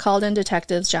 Tartaglia called in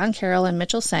detectives John Carroll and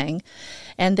Mitchell Sang,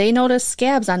 and they noticed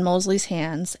scabs on Mosley's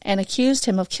hands and accused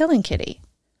him of killing Kitty.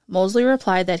 Mosley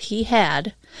replied that he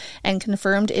had, and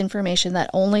confirmed information that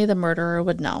only the murderer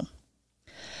would know.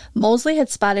 Mosley had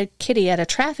spotted Kitty at a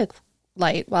traffic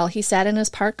light while he sat in his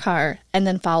parked car and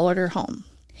then followed her home.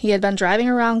 He had been driving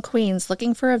around Queens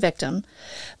looking for a victim,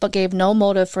 but gave no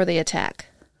motive for the attack.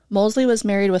 Mosley was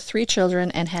married with 3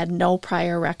 children and had no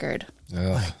prior record.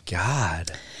 Oh, my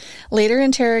God. Later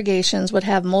interrogations would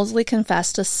have Mosley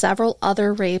confess to several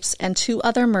other rapes and 2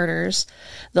 other murders,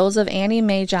 those of Annie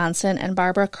Mae Johnson and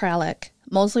Barbara Kralik.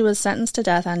 Mosley was sentenced to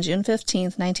death on June 15,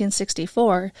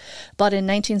 1964, but in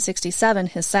 1967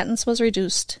 his sentence was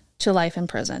reduced to life in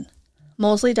prison.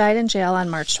 Mosley died in jail on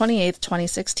March 28,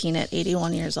 2016 at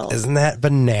 81 years old. Isn't that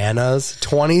bananas?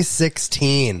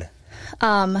 2016.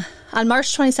 On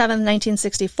March 27,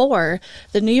 1964,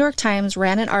 the New York Times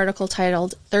ran an article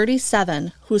titled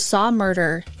 37 Who Saw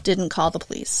Murder Didn't Call the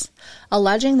Police,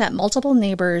 alleging that multiple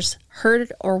neighbors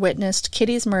heard or witnessed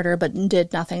Kitty's murder but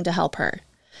did nothing to help her.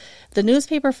 The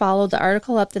newspaper followed the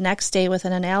article up the next day with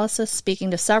an analysis speaking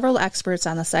to several experts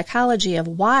on the psychology of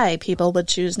why people would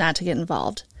choose not to get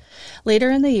involved.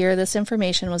 Later in the year, this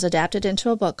information was adapted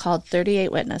into a book called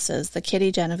 38 Witnesses, the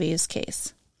Kitty Genovese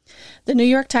Case. The New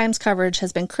York Times coverage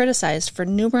has been criticized for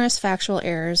numerous factual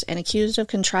errors and accused of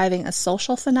contriving a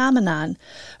social phenomenon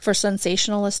for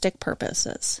sensationalistic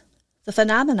purposes. The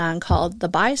phenomenon, called the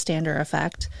bystander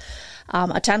effect,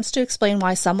 Attempts to explain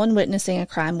why someone witnessing a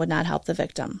crime would not help the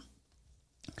victim.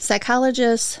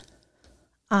 Psychologists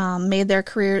made their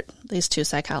career, these two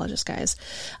psychologist guys,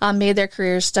 made their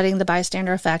careers studying the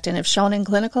bystander effect and have shown in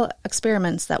clinical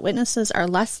experiments that witnesses are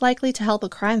less likely to help a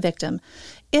crime victim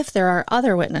if there are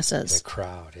other witnesses. The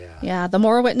crowd, yeah. Yeah, the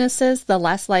more witnesses, the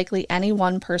less likely any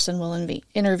one person will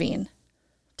intervene.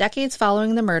 Decades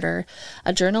following the murder,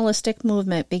 a journalistic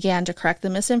movement began to correct the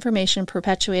misinformation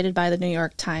perpetuated by the New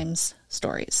York Times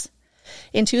stories.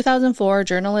 In 2004,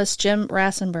 journalist Jim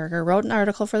Rassenberger wrote an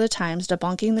article for the Times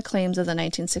debunking the claims of the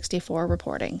 1964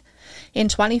 reporting. In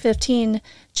 2015,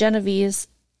 Genevieve's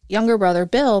younger brother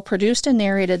Bill produced and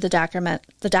narrated the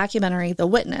documentary The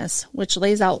Witness, which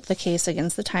lays out the case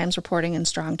against the Times reporting in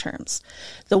strong terms.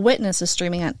 The Witness is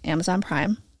streaming on Amazon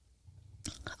Prime.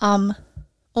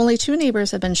 Only 2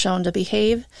 neighbors have been shown to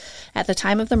behave at the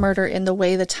time of the murder in the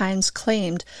way the Times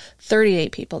claimed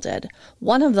 38 people did.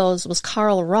 One of those was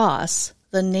Carl Ross,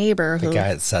 the neighbor who... The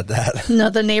guy that said that? No,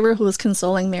 the neighbor who was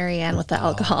consoling Marianne with the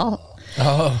alcohol.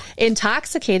 Oh.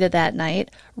 Intoxicated that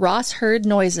night, Ross heard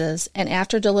noises and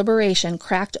after deliberation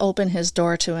cracked open his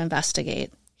door to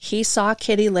investigate. He saw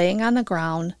Kitty laying on the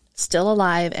ground, still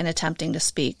alive and attempting to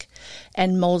speak,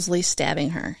 and Mosley stabbing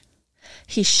her.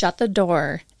 He shut the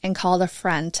door and called a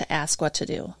friend to ask what to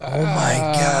do. Oh, my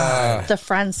God. The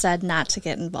friend said not to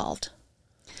get involved.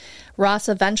 Ross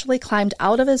eventually climbed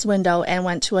out of his window and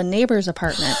went to a neighbor's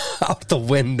apartment. Out the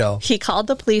window. He called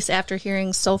the police after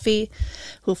hearing Sophie,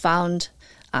 who found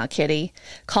Kitty,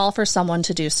 call for someone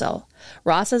to do so.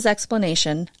 Ross's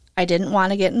explanation, "I didn't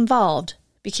want to get involved,"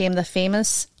 became the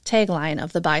famous tagline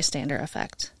of the bystander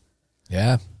effect.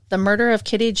 Yeah. The murder of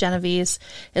Kitty Genovese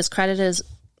is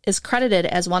credited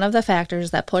as one of the factors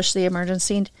that pushed the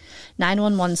emergency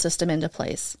 911 system into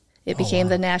place. It became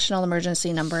the national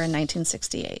emergency number in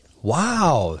 1968.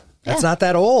 Wow. That's not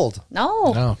that old.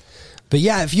 No. But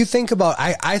yeah, if you think about,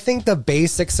 I think the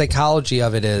basic psychology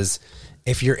of it is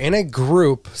if you're in a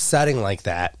group setting like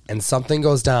that and something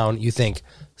goes down, you think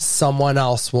someone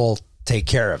else will take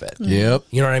care of it. Yep.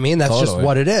 You know what I mean? That's just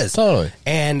what it is. Totally.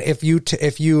 And if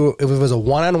it was a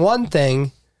one-on-one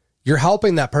thing, you're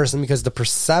helping that person because the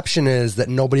perception is that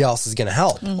nobody else is going to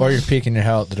help. Mm-hmm. Or you're peeking your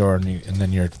head out the door and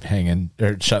then you're hanging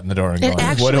or shutting the door and going,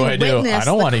 "What do I do? I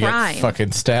don't want to get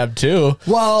fucking stabbed too."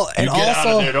 Well, and get also,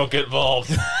 out of there, don't get involved.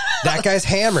 That guy's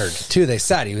hammered too. They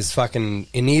said he was fucking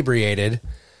inebriated.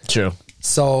 True.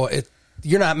 So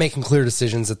you're not making clear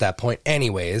decisions at that point,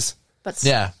 anyways. But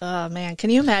yeah. Oh man, can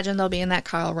you imagine though being that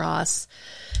Carl Ross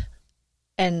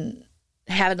and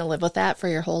having to live with that for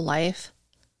your whole life?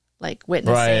 Like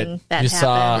witnessing that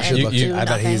happen. I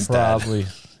bet he's probably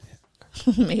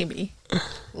maybe.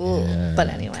 Yeah, but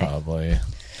anyway, probably.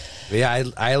 Yeah,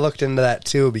 I looked into that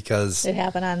too because it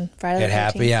happened on Friday the 13th. It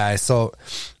happened, yeah. So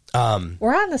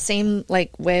we're on the same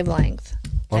wavelength.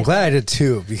 Well, I'm glad I did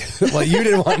too. Because, well, you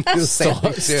didn't want to do the same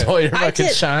thing too. Stole your fucking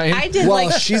shine. I did. Well,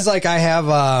 she's like, I have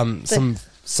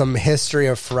some history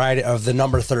of Friday of the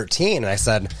number 13, and I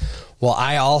said, well,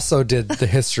 I also did the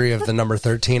history of the number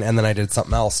 13, and then I did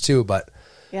something else too. But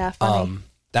yeah, funny.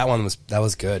 that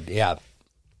was good. Yeah.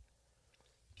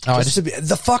 Oh,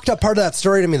 The fucked up part of that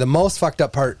story to me, the most fucked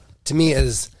up part to me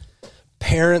is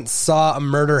parents saw a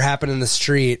murder happen in the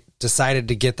street, decided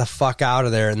to get the fuck out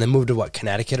of there, and then moved to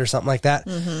Connecticut or something like that.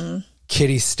 Mm-hmm.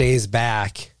 Kitty stays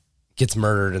back, gets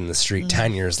murdered in the street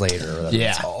 10 years later.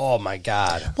 Yeah. Oh my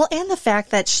God. Well, and the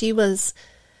fact that she was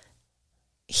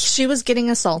getting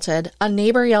assaulted. A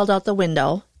neighbor yelled out the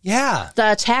window. Yeah.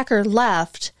 The attacker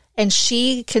left, and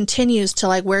she continues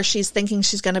to where she's thinking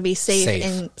she's going to be safe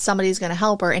and somebody's going to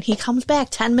help her. And he comes back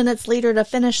 10 minutes later to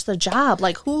finish the job.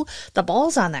 The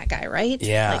ball's on that guy, right?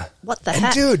 Yeah. What the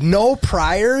heck? Dude, no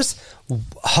priors,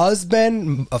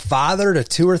 husband, a father to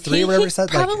 2 or 3, whatever he said.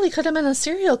 Probably could have been a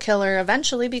serial killer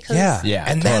eventually because. Yeah.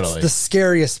 And totally. That's the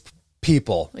scariest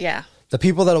people. Yeah. The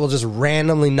people that will just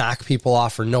randomly knock people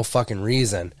off for no fucking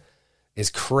reason is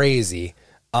crazy.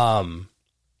 There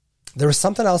was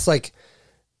something else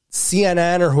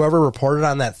CNN or whoever reported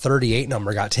on that 38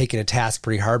 number got taken to task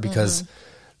pretty hard because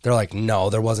they're like, no,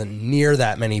 there wasn't near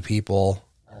that many people.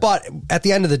 But at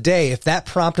the end of the day, if that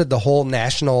prompted the whole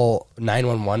national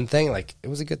 911 thing, it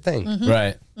was a good thing. Mm-hmm.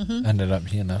 Right. Mm-hmm. Ended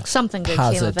up, something good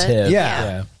positive. came of it.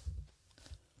 Yeah.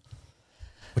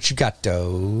 What you got,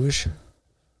 Doge?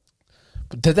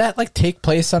 Did that take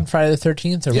place on Friday the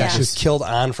 13th? Or she was killed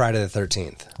on Friday the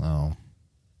 13th. Oh.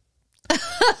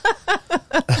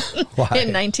 Why?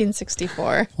 In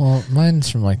 1964. Well, mine's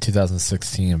from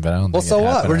 2016, but I don't think Well, so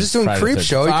what? We're just doing Creep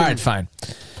Show. Fine.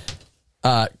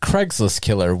 Craigslist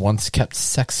killer once kept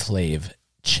sex slave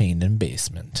chained in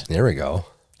basement. There we go.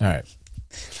 All right.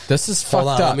 This is Hold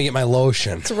fucked on, up. let me get my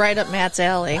lotion. It's right up Matt's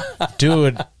alley.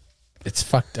 Dude, it's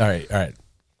fucked. All right.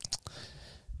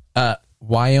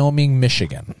 Wyoming,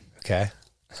 Michigan. Okay.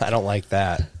 I don't like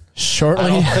that. Shortly, I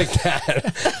don't like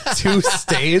that. 2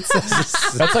 states?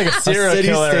 that's like a serial city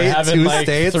killer state, having 2 like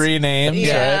states? 3 names.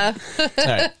 Yeah. Right? All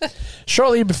right.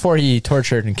 Shortly before he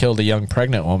tortured and killed a young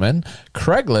pregnant woman,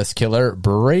 Craigslist killer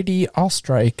Brady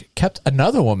Ostrike kept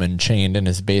another woman chained in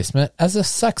his basement as a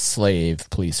sex slave,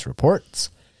 police reports.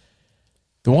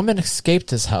 The woman escaped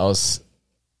his house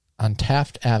on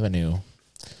Taft Avenue.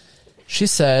 She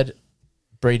said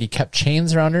Brady kept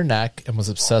chains around her neck and was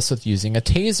obsessed with using a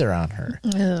taser on her.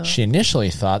 Ew. She initially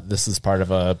thought this was part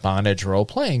of a bondage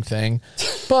role-playing thing,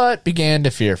 but began to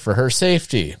fear for her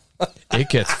safety. It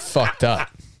gets fucked up.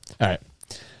 All right.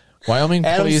 Wyoming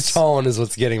Adam's police... tone is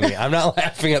what's getting me. I'm not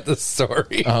laughing at this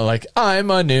story. like,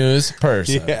 I'm a news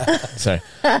person. Yeah. Sorry.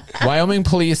 Wyoming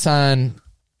police on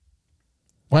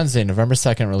Wednesday, November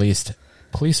 2nd, released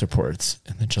police reports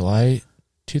in the July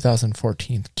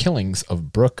 2014 killings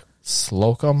of Brooke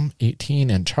Slocum, 18,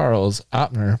 and Charles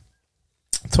Opner,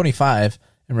 25,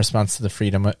 in response to the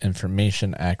Freedom of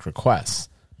Information Act requests.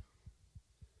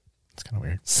 It's kind of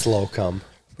weird. Slocum.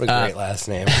 What a great last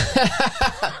name.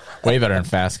 Way better than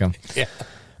Fascum. Yeah.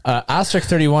 Ostrich,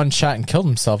 31, shot and killed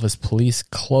himself as police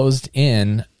closed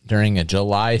in during a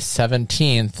July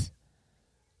 17th,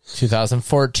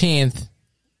 2014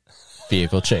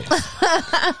 vehicle chase.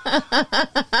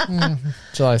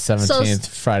 July 17th,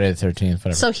 Friday the 13th,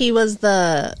 whatever. So he was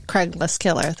the Craigslist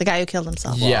killer, the guy who killed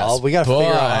himself. Yes, Well, we got to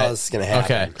figure out how but- this is going to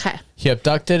happen. Okay. He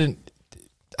abducted, and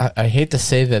I hate to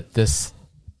say that this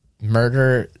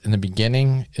murder in the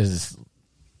beginning is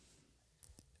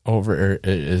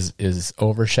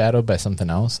overshadowed by something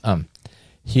else.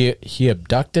 He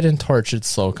abducted and tortured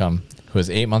Slocum, who was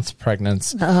 8 months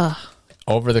pregnant,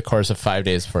 over the course of 5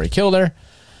 days before he killed her.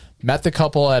 Met the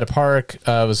couple at a park,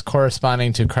 was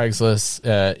corresponding to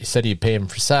Craigslist. He said he'd pay him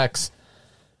for sex.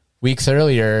 Weeks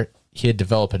earlier, he had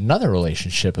developed another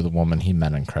relationship with a woman he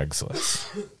met on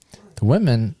Craigslist.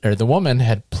 The woman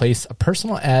had placed a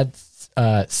personal ad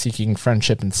seeking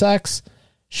friendship and sex.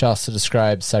 She also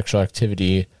described sexual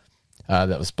activity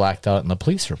that was blacked out in the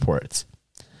police reports.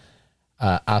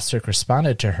 Ostrich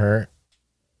responded to her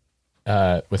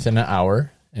within an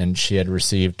hour, and she had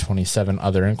received 27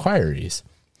 other inquiries.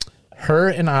 Her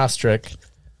and Ostrich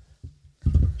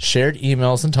shared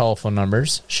emails and telephone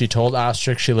numbers. She told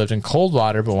Ostrich she lived in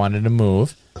Coldwater but wanted to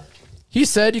move. He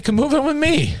said, "You can move in with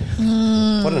me."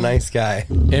 What a nice guy.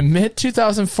 In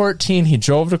mid-2014, he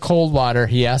drove to Coldwater.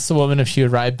 He asked the woman if she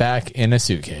would ride back in a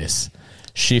suitcase.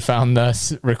 She found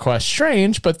the request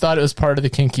strange, but thought it was part of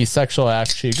the kinky sexual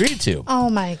act she agreed to.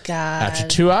 Oh, my God. After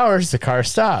 2 hours, the car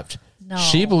stopped. No.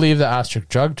 She believed that Ostrich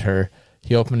drugged her.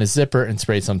 He opened his zipper and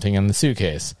sprayed something in the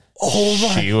suitcase. Oh,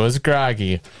 my. She was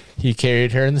groggy. He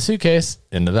carried her in the suitcase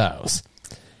into the house.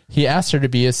 He asked her to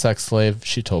be his sex slave,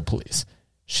 she told police.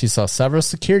 She saw several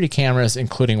security cameras,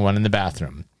 including one in the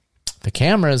bathroom. The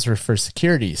cameras were for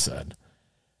security, he said.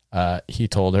 He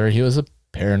told her he was a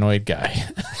paranoid guy.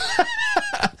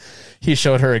 He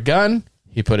showed her a gun.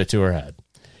 He put it to her head.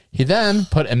 He then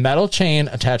put a metal chain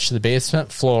attached to the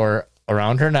basement floor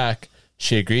around her neck.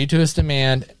 She agreed to his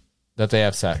demand that they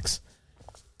have sex.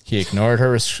 He ignored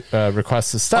her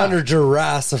request to stop. Under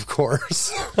duress, of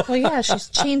course. Well, yeah, she's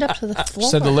chained up to the floor.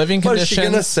 Said the living What is she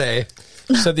going to conditions. say?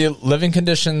 Said the living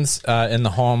conditions in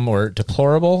the home were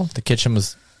deplorable. The kitchen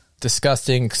was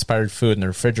disgusting. Expired food in the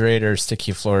refrigerator,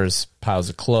 sticky floors, piles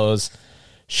of clothes.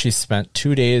 She spent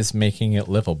 2 days making it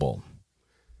livable.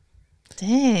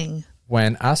 Dang.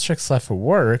 When Ostrich left for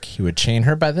work, he would chain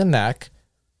her by the neck.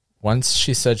 Once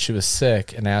she said she was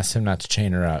sick and asked him not to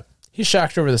chain her up. He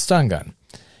shocked her with a stun gun.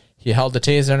 He held the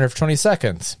taser under for 20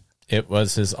 seconds. It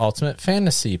was his ultimate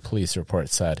fantasy, police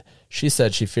reports said. She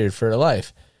said she feared for her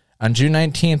life. On June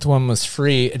 19th, one was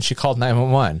free, and she called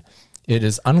 911. It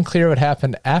is unclear what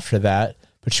happened after that,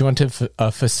 but she went to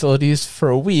facilities for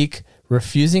a week,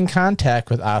 refusing contact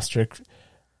with Ostrich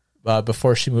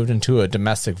before she moved into a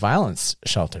domestic violence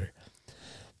shelter.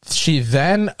 She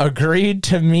then agreed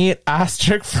to meet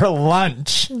Ostrich for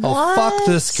lunch. Oh, fuck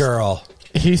this girl.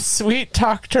 He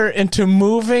sweet-talked her into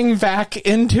moving back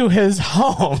into his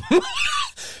home.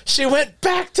 She went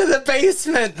back to the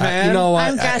basement, man. You know what?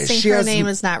 I'm guessing her name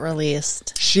is not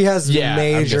released. She has Yeah, I'm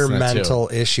major guessing that too. mental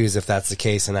issues if that's the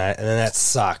case, and that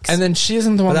sucks. And then she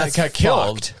isn't the one But that that's got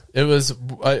killed. fucked. It was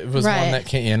one Right. that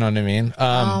came. You know what I mean?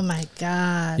 Oh, my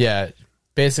God. Yeah.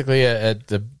 Basically, at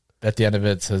the end of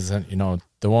it says that,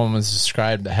 the woman was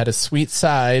described that had a sweet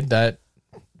side that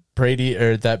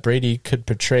Brady could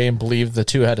portray and believe the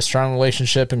two had a strong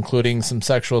relationship, including some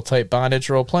sexual type bondage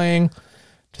role playing.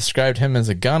 Described him as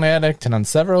a gun addict, and on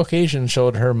several occasions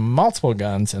showed her multiple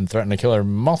guns and threatened to kill her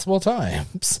multiple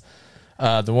times.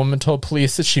 The woman told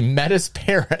police that she met his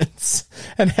parents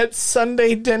and had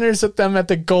Sunday dinners with them at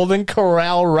the Golden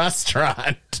Corral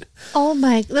restaurant. Oh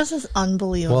my, this is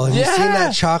unbelievable. Well, have you seen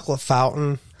that chocolate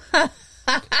fountain?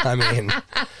 I mean,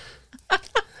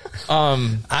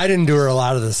 I didn't do her a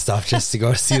lot of this stuff just to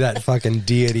go see that fucking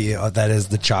deity that is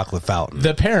the chocolate fountain.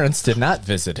 The parents did not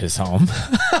visit his home.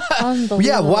 Unbelievable.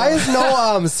 Yeah, why is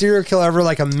no serial killer ever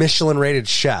like a Michelin-rated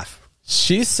chef?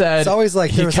 She said It's always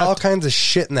like he there's kept all kinds of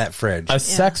shit in that fridge. a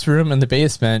sex room in the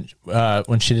basement.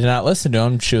 When she did not listen to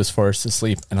him, she was forced to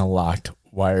sleep in a locked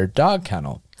wired dog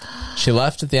kennel. She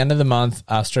left at the end of the month.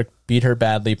 Ostrich beat her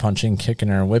badly, punching, kicking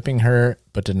her, and whipping her,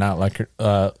 but did not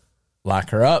lock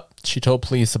her up. She told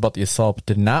police about the assault, but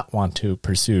did not want to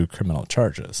pursue criminal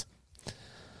charges.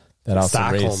 That also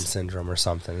Stockholm syndrome or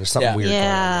something. There's something weird going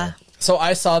on there. So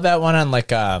I saw that one on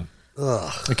like an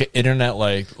internet.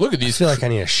 Like, look at I these. feel like I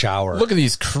need a shower. Look at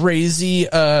these crazy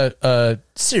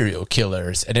serial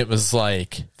killers, and it was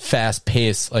like fast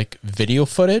paced, like video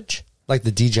footage. Like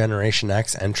the Degeneration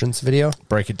X entrance video.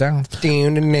 Break it down.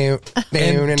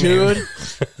 And Dude,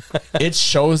 it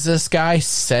shows this guy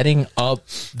setting up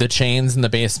the chains in the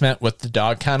basement with the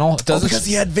dog kennel. It doesn't because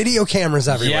he had video cameras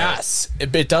everywhere. Yes.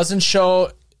 It doesn't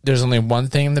show. There's only one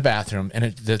thing in the bathroom,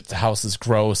 and the house is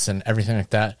gross and everything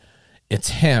like that. It's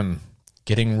him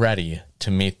getting ready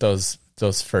to meet those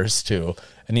first two.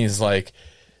 And he's like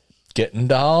getting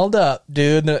dolled up,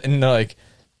 dude. And like,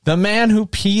 the man who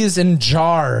pees in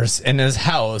jars in his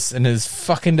house and is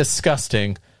fucking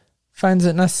disgusting finds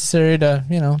it necessary to,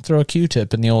 throw a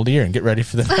Q-tip in the old ear and get ready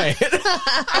for the night.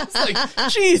 I was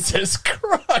like, Jesus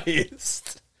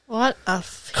Christ. What a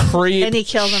creep. And he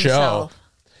killed himself.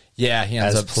 Yeah, he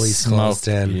ends As up police smoked. closed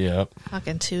in. Yep.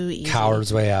 Fucking too easy.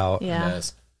 Coward's way out. Yeah.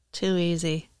 Yes. Too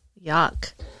easy.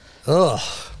 Yuck. Ugh.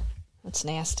 That's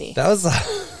nasty. That was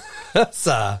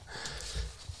I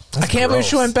can't believe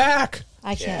she went back.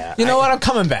 I can't. You know what? I'm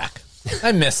coming back.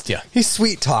 I missed you. He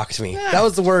sweet talked me. That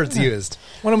was the words used.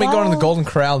 When are we going to the Golden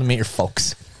Corral to meet your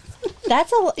folks?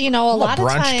 That's a lot of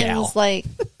brunch times gal. like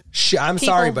I'm people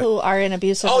sorry, but who are in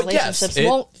abusive relationships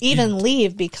won't even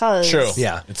leave because True.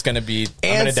 Yeah. It's going to be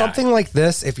and something like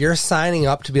this, if you're signing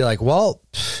up to be like, well,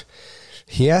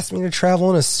 he asked me to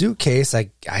travel in a suitcase, I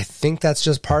think that's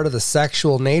just part of the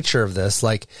sexual nature of this.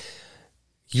 Like,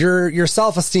 your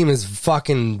self-esteem is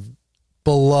fucking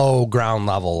below ground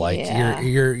level. Like,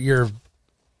 you're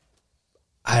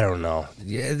I don't know.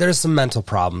 There's some mental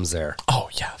problems there. Oh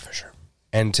yeah, for sure.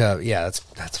 And that's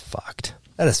fucked.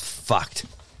 That is fucked.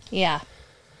 Yeah.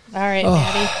 All right,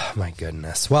 Maddie. My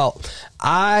goodness. Well,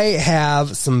 I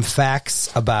have some facts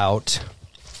about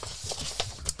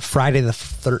Friday the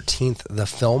 13th, the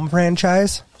film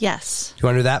franchise. Yes. You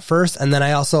want to do that first? And then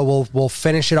I also will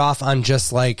finish it off on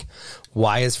just like,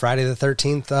 why is Friday the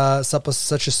 13th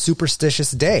such a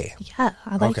superstitious day? Yeah,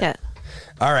 I like it.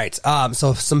 All right.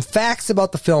 So some facts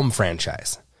about the film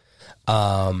franchise.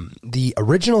 The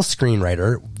original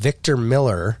screenwriter, Victor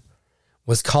Miller,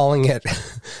 was calling it,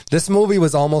 this movie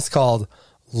was almost called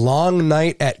Long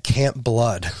Night at Camp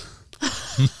Blood.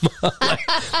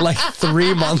 like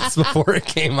 3 months before it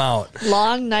came out.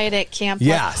 Long Night at Camp Blood.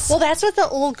 Yes. Well, that's what the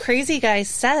old crazy guy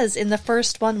says in the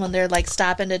first one when they're like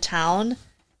stopping to town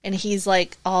and he's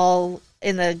like all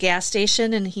in the gas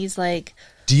station and he's like,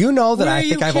 do you know that I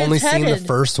you think I've only kids seen the headed?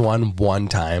 first one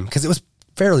time because it was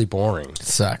fairly boring. It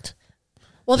sucked.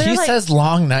 well, they're He like, says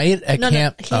long night at no,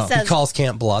 camp. he Oh. says, He calls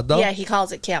Camp Blood though. yeah, he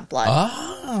calls it Camp Blood.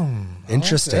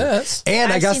 Interesting. Yes.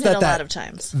 And I I've guess seen it a that lot of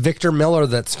times. Victor Miller,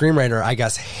 that screenwriter, I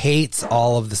guess hates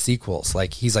all of the sequels.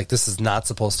 Like he's like, this is not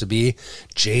supposed to be.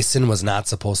 Jason was not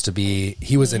supposed to be.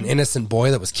 He was an innocent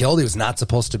boy that was killed. He was not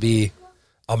supposed to be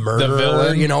a murderer.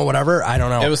 villain. Whatever. I don't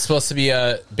know. It was supposed to be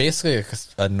basically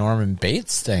a Norman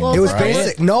Bates thing. Well, It was right?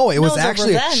 basic. No, it was the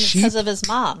actually a revenge cheap. because of his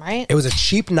mom, right? It was a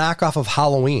cheap knockoff of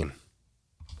Halloween,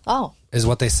 Oh, is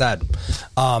what they said.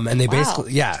 And they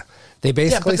basically, they Yeah,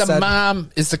 basically but the said,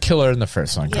 mom is the killer in the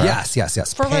first one, correct?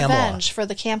 yes, for Pamela, revenge for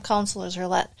the camp counselors or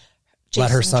let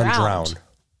Jason her son drown. drown.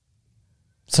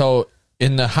 So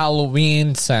in the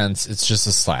Halloween sense, it's just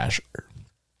a slasher.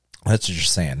 That's what you're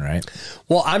saying, right?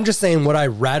 Well, I'm just saying what I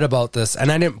read about this,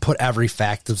 and I didn't put every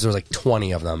fact. There were like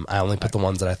 20 of them. I only put the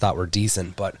ones that I thought were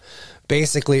decent. But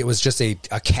basically it was just a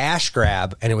cash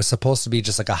grab, and it was supposed to be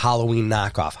just like a Halloween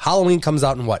knockoff. Halloween comes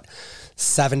out in what,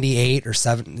 78 or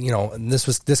 7, and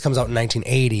this comes out in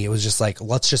 1980. It was just like,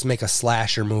 let's just make a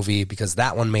slasher movie because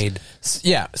that one made.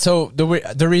 Yeah. So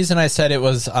the reason I said it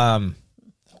was, the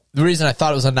reason I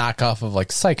thought it was a knockoff of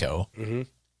like Psycho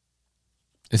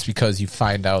is because you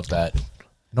find out that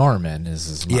Norman is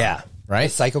his mom. Yeah. Right?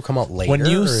 Did Psycho come out later? When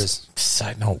you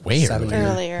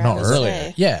Earlier.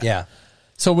 earlier. Yeah. Yeah.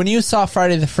 So when you saw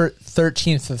Friday the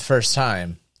 13th for the first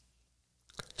time,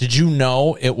 did you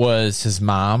know it was his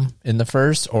mom in the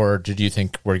first, or did you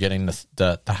think we're getting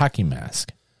the hockey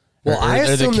mask? Well, I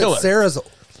assume that Sarah's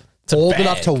old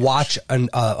enough to watch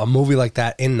a movie like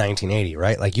that in 1980,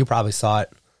 right? Like, you probably saw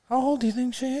it. How old do you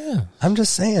think she is? I'm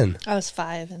just saying. I was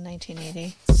 5 in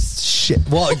 1980. Shit.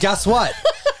 Well, guess what?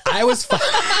 I was 5.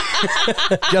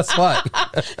 Guess what?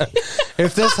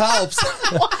 If this helps.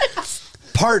 What?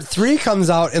 Part 3 comes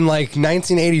out in like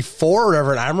 1984 or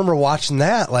whatever, and I remember watching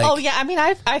that. Like, oh yeah, I mean,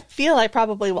 I feel I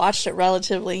probably watched it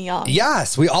relatively young.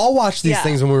 Yes, we all watched these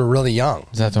things when we were really young.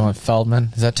 Is that the one with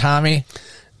Feldman? Is that Tommy?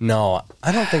 No,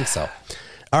 I don't think so.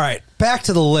 All right, back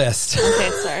to the list. Okay,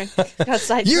 sorry. Got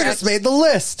sidetracked. You just made the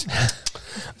list.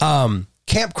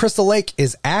 Camp Crystal Lake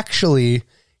is actually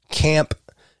Camp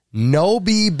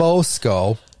Nobi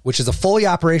Bosco, which is a fully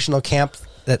operational camp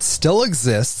that still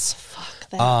exists.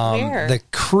 The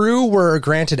crew were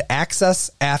granted access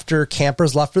after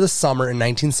campers left for the summer in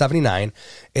 1979.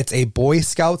 It's a Boy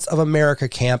Scouts of America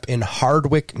camp in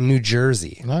Hardwick, New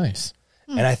Jersey. Nice.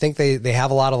 And I think they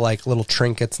have a lot of like little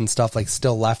trinkets and stuff like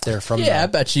still left there from. Yeah, I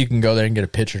bet you can go there and get a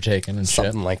picture taken and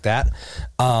something like that.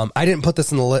 I didn't put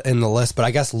this in the list, but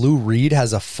I guess Lou Reed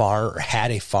had a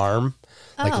farm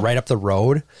like right up the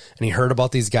road, and he heard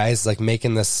about these guys like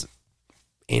making this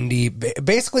indie.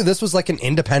 Basically, this was like an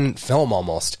independent film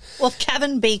almost. With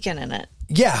Kevin Bacon in it.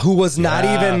 Yeah, who was not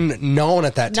even known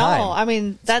at that time. No, I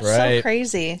mean, that's so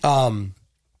crazy.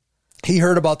 He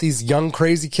heard about these young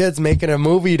crazy kids making a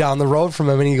movie down the road from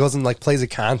him, and he goes and like plays a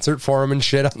concert for them and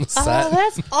shit on the set. Oh,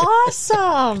 that's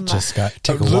awesome. Just got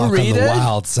take a walk on the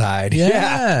wild side.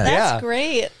 Yeah. That's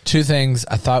great. Two things.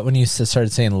 I thought when you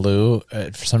started saying Lou,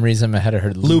 for some reason in my head I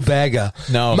heard Lou Bega.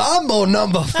 No. Mambo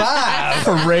number 5.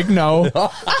 Ferrigno.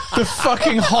 The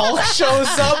fucking Hulk shows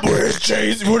up. Where's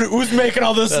Jason? Who's making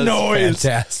all this noise?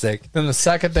 Fantastic. Then the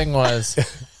second thing was,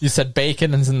 you said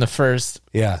Bacon is in the first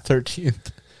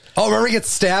 13th. Oh, remember he gets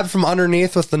stabbed from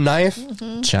underneath with the knife?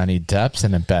 Mm-hmm. Johnny Depp's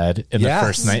in a bed in the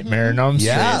first Nightmare on Elm Street.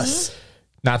 Yes.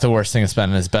 Not the worst thing that's been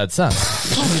in his bed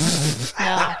since.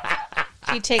 No.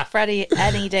 He'd take Freddie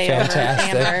any day over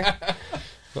Amber.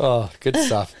 Oh, good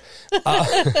stuff.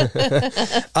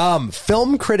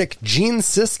 Film critic Gene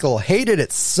Siskel hated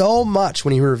it so much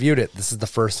when he reviewed it. This is the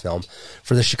first film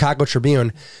for the Chicago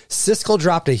Tribune. Siskel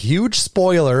dropped a huge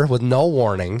spoiler with no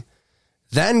warning,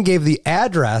 then gave the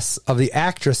address of the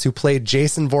actress who played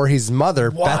Jason Voorhees'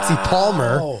 mother, Betsy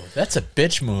Palmer. That's a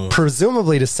bitch move.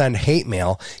 Presumably to send hate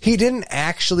mail. He didn't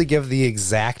actually give the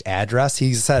exact address.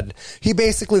 He said,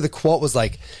 the quote was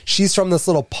like, she's from this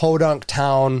little podunk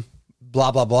town,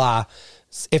 blah, blah, blah.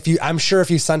 I'm sure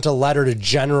if you sent a letter to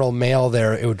General Mail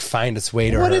there, it would find its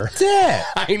way to her. What a dick.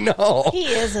 I know. He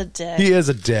is a dick. He is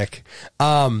a dick.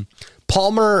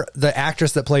 Palmer, the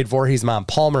actress that played Voorhees' mom,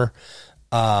 Palmer,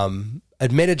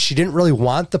 admitted she didn't really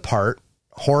want the part.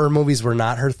 Horror movies were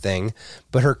not her thing,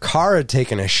 but her car had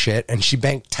taken a shit and she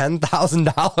banked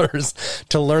 $10,000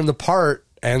 to learn the part.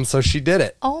 And so she did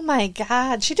it. Oh my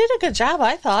God. She did a good job,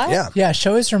 I thought. Yeah. Yeah. She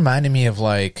always reminded me of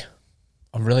like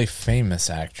a really famous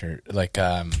actor, like,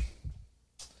 Mama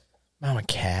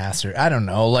Cass, or I don't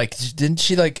know. Like, didn't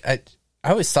she like, I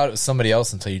always thought it was somebody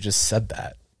else until you just said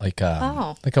that. Like,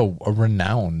 like a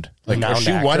renowned, like,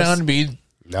 she went on to be,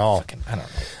 no, I don't know.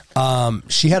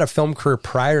 She had a film career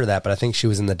prior to that, but I think she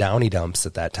was in the Downy Dumps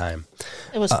at that time.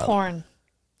 It was porn.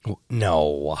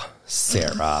 No,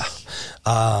 Sarah.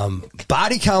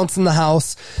 Body counts in the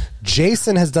house.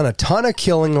 Jason has done a ton of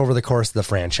killing over the course of the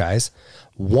franchise.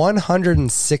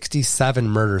 167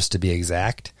 murders to be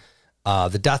exact.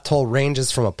 The death toll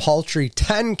ranges from a paltry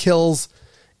 10 kills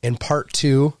in part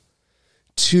 2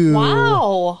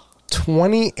 to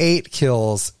 28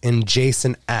 kills in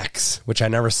Jason X, which I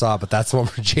never saw, but that's the one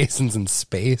where Jason's in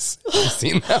space. Have you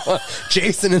seen that one?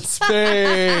 Jason in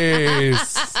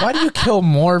space. Why do you kill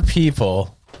more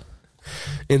people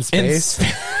in space?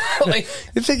 Like,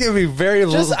 you think it would be very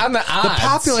low? Just on the odds. The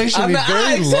population would be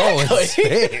very low in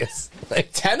space.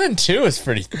 Like 10 and 2 is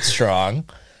pretty strong.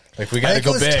 Like, we got to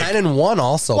go big. 10 and 1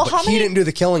 also, well, but he didn't do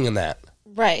the killing in that.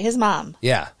 Right, his mom.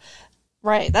 Yeah.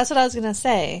 Right, that's what I was going to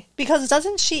say. Because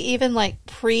doesn't she even, like,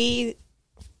 pre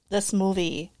this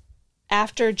movie,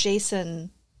 after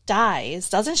Jason dies,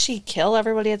 doesn't she kill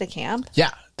everybody at the camp?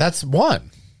 Yeah, that's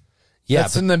one. Yeah,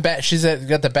 that's in the bag. She's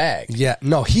got the bag. Yeah,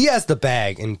 no, he has the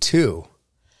bag in 2.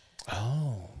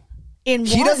 In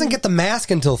He 1, doesn't get the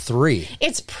mask until 3.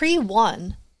 It's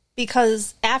pre-1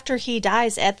 because after he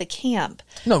dies at the camp.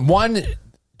 No, 1.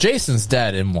 Jason's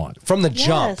dead in 1 From the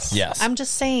jump. Yes. I'm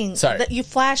just saying Sorry. that you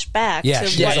flash back Yeah, to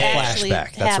she what does a actually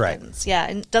flashback. That's right. happens. Yeah,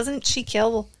 and doesn't she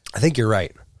kill? I think you're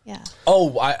right. Yeah.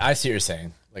 Oh, I see what you're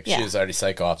saying. Like Yeah. she was already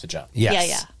psycho off the jump. Yes. Yeah,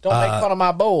 yeah. Don't make fun of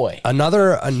my boy.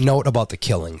 Another note about the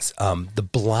killings. The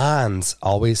blondes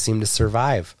always seem to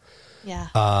survive. Yeah.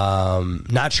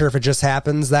 Not sure if it just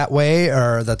happens that way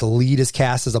or that the lead is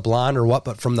cast as a blonde or what,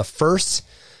 but from the 1st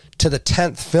to the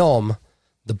 10th film,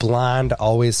 the blonde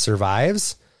always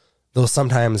survives. Though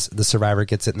sometimes the survivor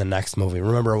gets it in the next movie.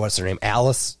 Remember, what's her name?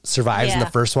 Alice survives in the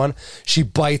first one. She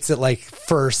bites it like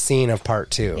first scene of part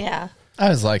 2. Yeah. I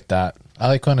always like that. I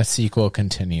like when a sequel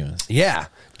continues. Yeah.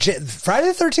 Friday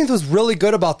the 13th was really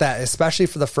good about that, especially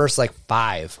for the first like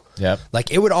 5. Yep.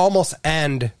 Like it would almost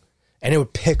end and it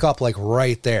would pick up like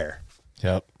right there.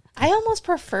 Yep. I almost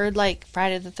preferred like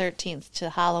Friday the 13th to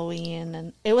Halloween,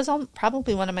 and it was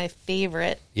probably one of my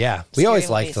favorite. Yeah. We scary always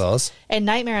liked movies. those. And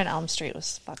Nightmare on Elm Street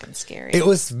was fucking scary. It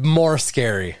was more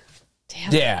scary.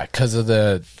 Damn. Yeah, because of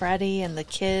the Freddy and the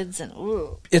kids and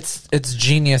ooh. it's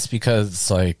genius because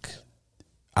like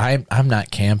I'm not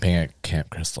camping at Camp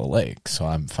Crystal Lake, so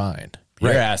I'm fine.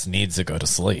 Your Right. ass needs to go to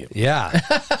sleep. Yeah.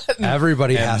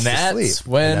 Everybody And has to that's sleep.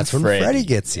 when And that's when Freddy- Freddy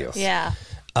gets you. Yeah.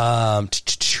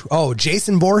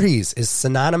 Jason Voorhees is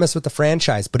synonymous with the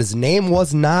franchise, but his name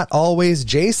was not always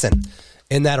Jason.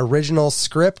 In that original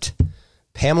script,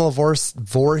 Pamela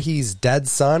Voorhees' dead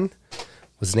son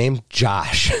was named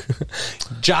Josh.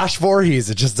 Josh Voorhees.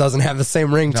 It just doesn't have the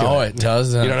same ring to it. No, it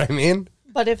doesn't. You know what I mean?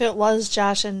 But if it was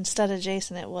Josh instead of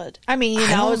Jason, it would. I mean,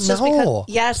 I don't it's just know.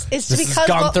 because. Yes, it's This is because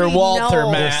Gunther what we Walter,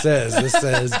 know. Matt. This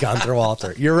is Gunther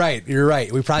Walter. You're right.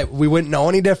 We wouldn't know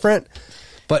any different.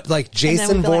 But like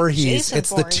Jason we'd be like, Voorhees, Jason it's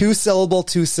Voorhees. the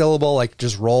two syllable, like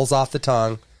just rolls off the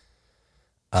tongue.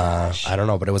 I don't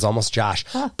know, but it was almost Josh.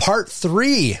 Part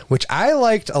 3, which I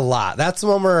liked a lot. That's the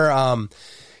one where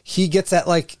he gets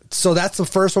that so that's the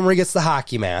first one where he gets the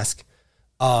hockey mask.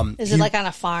 Is it like on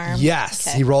a farm? Yes,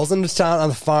 Okay. he rolls into town on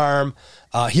the farm.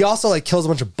 He also like kills a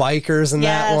bunch of bikers in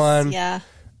that one. Yeah.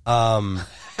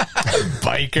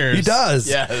 Bikers. He does.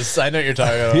 Yes, I know what you're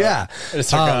talking about. Yeah. I just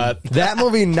forgot. That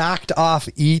movie knocked off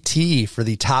E.T. for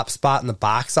the top spot in the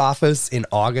box office in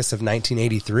August of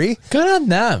 1983 Good on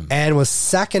them. and was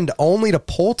second only to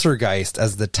Poltergeist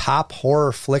as the top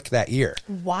horror flick that year.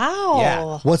 Wow.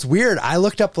 Yeah. What's weird, I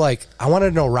looked up I wanted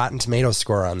to know Rotten Tomatoes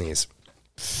score on these.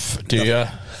 Do you?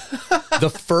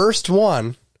 The first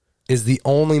one is the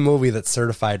only movie that's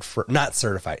certified not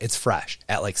certified, it's fresh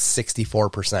at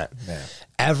 64%. Yeah.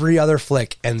 Every other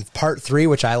flick, and part 3,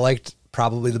 which I liked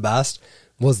probably the best,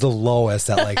 was the lowest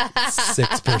at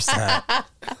 6%.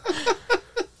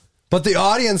 But the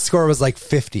audience score was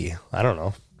 50. I don't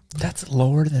know. That's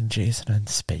lower than Jason in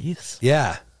Space.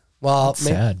 Yeah. Well,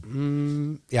 Sad.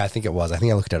 yeah, I think it was. I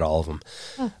think I looked at all of them.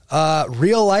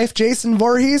 Real life Jason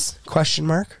Voorhees? Question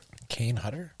mark. Kane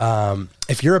Hodder.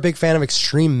 If you're a big fan of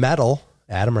extreme metal,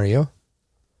 Adam, are you?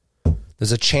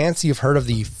 There's a chance you've heard of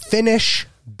the Finnish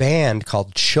band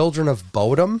called Children of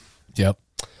Bodom. Yep.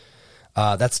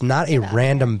 That's not a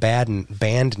random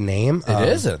band name. It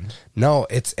isn't. No,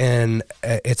 it's an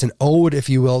ode, if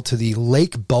you will, to the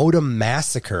Lake Bodom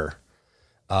massacre.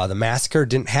 The massacre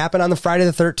didn't happen on the Friday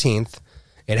the 13th.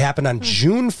 It happened on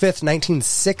June 5th,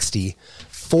 1960.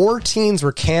 4 teens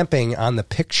were camping on the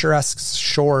picturesque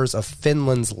shores of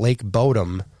Finland's Lake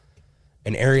Bodom,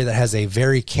 an area that has a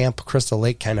very Camp Crystal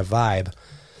Lake kind of vibe.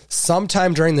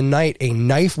 Sometime during the night, a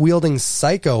knife-wielding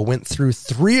psycho went through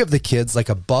 3 of the kids like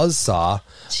a buzzsaw,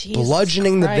 Jesus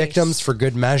bludgeoning the Christ. victims for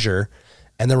good measure.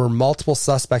 And there were multiple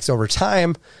suspects over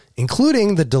time,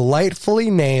 including the delightfully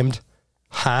named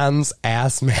Hans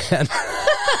Assman.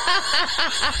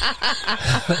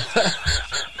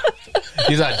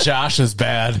 He thought Josh was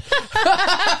bad.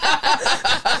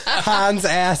 Hans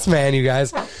Assman, you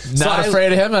guys. Not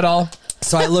afraid of him at all.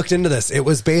 So I looked into this. It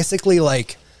was basically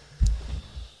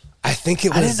I think it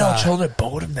was. I didn't know Children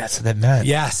bowed him. That's what that meant.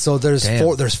 Yeah, so there's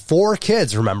Damn. there's 4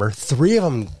 kids, remember? 3 of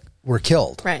them were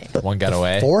killed. Right. One got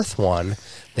away. 4th one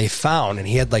they found, and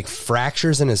he had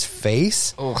fractures in his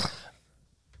face. Ugh.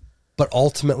 But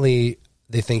ultimately,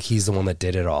 they think he's the one that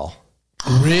did it all.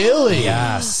 Really?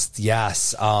 Yes.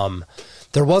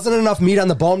 there wasn't enough meat on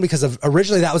the bone because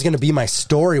originally that was going to be my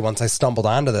story once I stumbled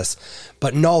onto this.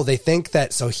 But no, they think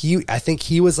that, I think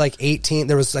he was like 18.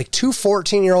 There was like 2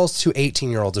 14-year-olds, 2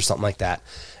 18-year-olds or something like that.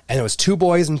 And it was 2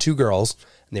 boys and 2 girls.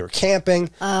 And they were camping.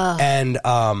 And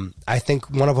I think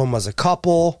one of them was a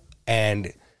couple.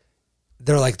 And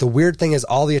they're like, the weird thing is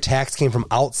all the attacks came from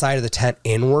outside of the tent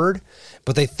inward.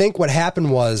 But they think what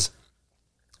happened was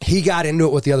he got into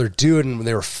it with the other dude and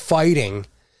they were fighting.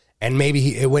 And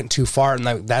maybe it went too far.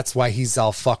 And that's why he's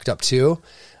all fucked up too.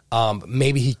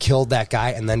 Maybe he killed that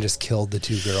guy and then just killed the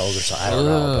 2 girls or something. I don't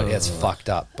know, but it's fucked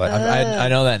up. But I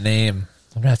know that name.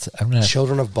 I'm gonna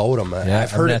Children of Bodom. Yeah,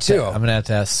 I've heard it too. I'm gonna have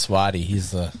to ask Swati.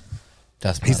 He's the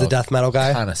death metal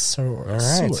guy. Connoisseur.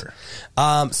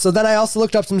 All right. So then I also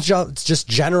looked up some just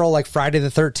general like Friday the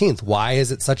 13th. Why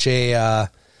is it such a?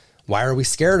 Why are we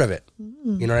scared of it?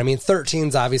 You know what I mean?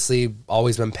 13's obviously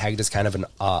always been pegged as kind of an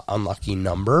unlucky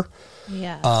number.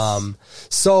 Yes.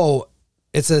 So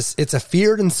it's a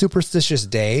feared and superstitious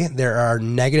day. There are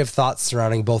negative thoughts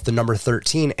surrounding both the number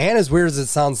 13 and, as weird as it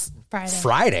sounds,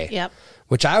 Friday. Yep.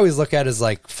 Which I always look at as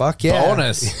like, fuck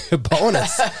yeah.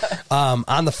 Bonus.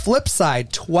 On the flip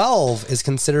side, 12 is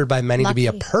considered by many to be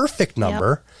a perfect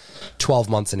number. Yep. 12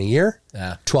 months in a year.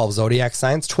 Yeah. 12 zodiac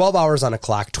signs. 12 hours on a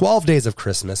clock. 12 days of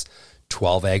Christmas.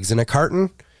 12 eggs in a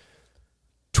carton.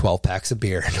 12 packs of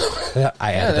beer.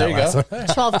 I added that last one.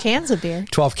 12 cans of beer.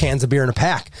 12 cans of beer in a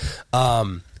pack.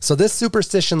 So this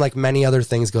superstition, like many other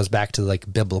things, goes back to like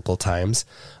biblical times.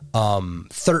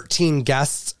 13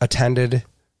 guests attended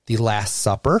the Last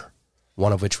Supper,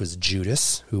 one of which was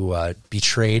Judas, who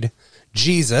betrayed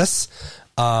Jesus.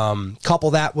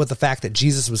 Couple that with the fact that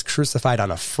Jesus was crucified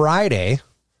on a Friday.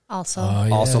 Also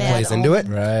plays into it.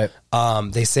 Right.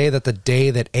 They say that the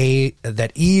day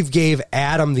that Eve gave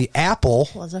Adam the apple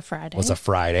was a Friday.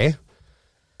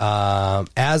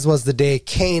 As was the day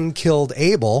Cain killed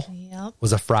Abel. Yep.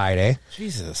 Was a Friday.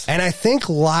 Jesus. And I think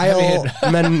Lyle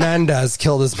Menendez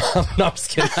killed his mom. No, I'm just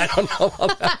kidding. I don't know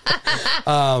about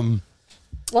that.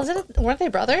 Weren't they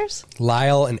brothers?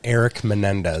 Lyle and Eric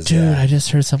Menendez. Dude, yeah. I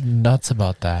just heard something nuts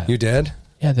about that. You did?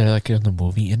 Yeah, they're like in the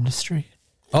movie industry.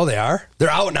 Oh, they are? They're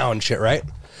out now and shit, right?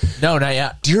 No, not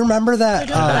yet. Do you remember that?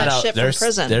 They're doing that shit from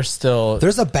prison. They're still...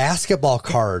 There's a basketball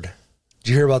card. Did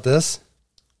you hear about this?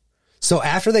 So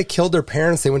after they killed their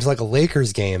parents, they went to like a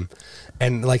Lakers game.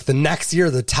 And like the next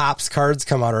year, the Topps cards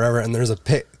come out or whatever, and there's a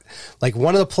pic. Like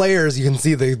one of the players, you can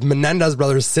see the Menendez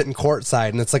brothers sitting courtside,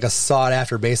 and it's like a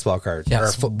sought-after baseball card.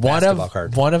 Yes, or a basketball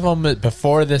card. One of them,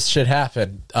 before this shit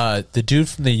happened, the dude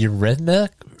from the Eurythmics,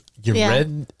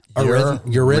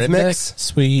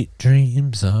 Sweet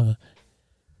Dreams.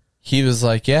 He was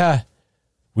like, yeah,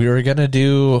 we were going to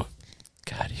do,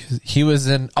 God, he was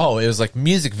in, it was like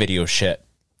music video shit.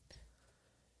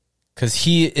 Because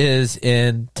he is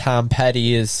in Tom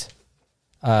Petty's...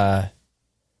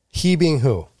 he being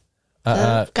who?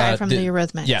 The guy from the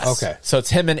Eurythmics. Yes. Okay. So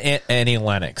it's him and Annie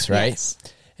Lennox, right? Yes.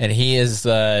 And he is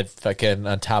fucking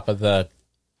on top of the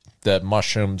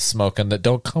mushroom smoking that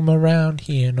don't come around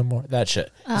here no more. That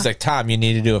shit. He's like, Tom, you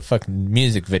need to do a fucking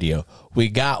music video. We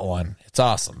got one. It's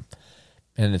awesome.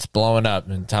 And it's blowing up.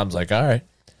 And Tom's like, all right.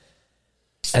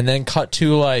 And then cut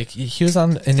to like, he was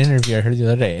on an interview I heard the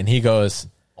other day, and he goes,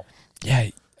 yeah,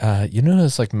 you know who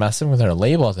was like messing with our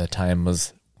label at that time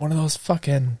was one of those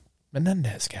fucking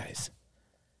Menendez guys.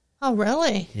 Oh,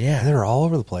 really? Yeah, they were all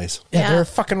over the place. Yeah. They're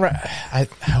fucking I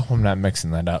hope I'm not mixing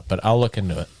that up, but I'll look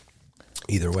into it.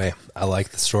 Either way, I like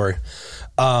the story.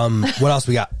 What else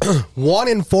we got? 1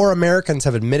 in 4 Americans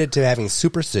have admitted to having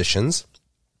superstitions.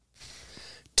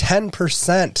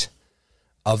 10%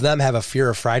 of them have a fear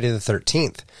of Friday the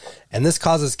 13th. And this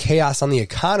causes chaos on the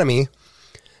economy.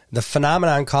 The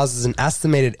phenomenon causes an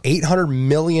estimated $800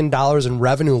 million in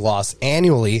revenue loss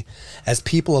annually as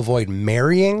people avoid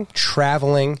marrying,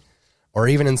 traveling, or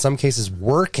even in some cases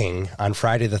working on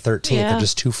Friday the 13th. Yeah. They're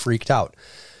just too freaked out.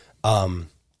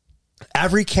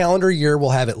 Every calendar year will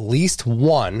have at least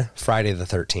one Friday the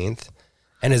 13th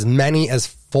and as many as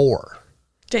 4.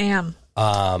 Damn.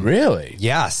 Really?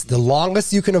 Yes. The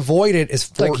longest you can avoid it is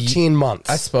 14 months.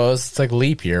 I suppose it's like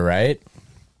leap year, right?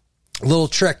 Little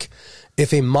trick.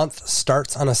 If a month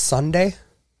starts on a Sunday,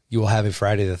 you will have a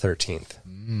Friday the 13th.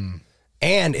 Mm.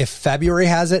 And if February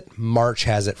has it, March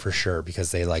has it for sure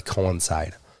because they like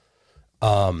coincide.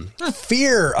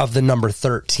 Fear of the number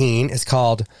 13 is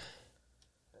called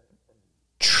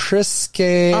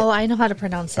Trisket. Oh, I know how to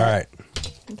pronounce it. All right.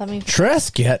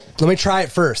 Trisket? Let me try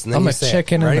it first. And then I'm a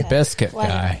chicken and a biscuit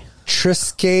guy.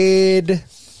 Triscade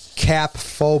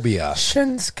capphobia.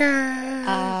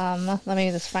 Let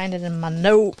me just find it in my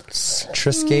notes.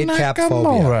 Triscade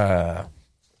capphobia.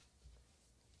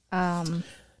 I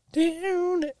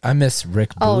miss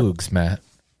Rick Boogs, Matt.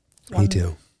 Me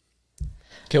too.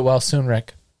 Get well soon,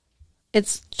 Rick.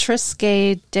 It's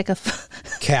triskaidekaphobia.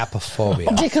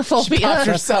 Capophobia.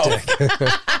 Yourself.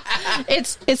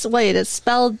 It's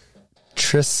spelled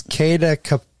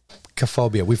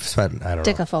Triskaidekaphobia. We've spent, I don't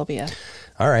know. dicophobia.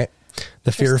 All right.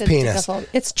 The fear of penis.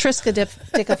 It's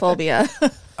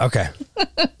triskaidekaphobia. Okay.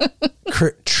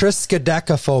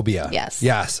 Triskaidekaphobia.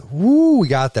 Yes. Woo, we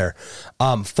got there.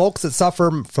 Folks that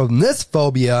suffer from this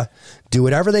phobia do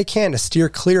whatever they can to steer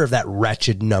clear of that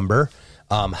wretched number.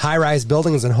 High-rise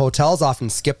buildings and hotels often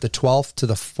skip the 12th to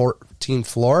the 14th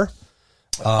floor.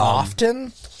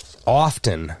 Often?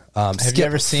 Often. Have you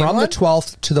ever seen from one? the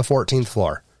 12th to the 14th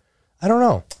floor? I don't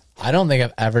know. I don't think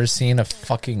I've ever seen a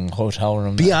fucking hotel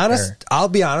room. I'll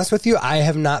be honest with you. I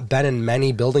have not been in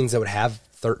many buildings that would have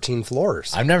 13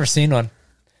 floors. I've never seen one.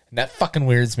 And that fucking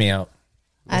weirds me out.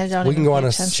 I don't. We can go on a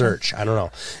attention. search. I don't know.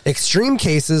 Extreme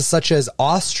cases such as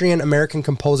Austrian-American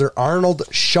composer Arnold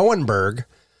Schoenberg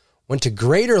went to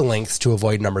greater lengths to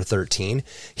avoid number 13.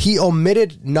 He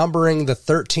omitted numbering the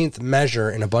 13th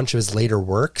measure in a bunch of his later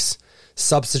works,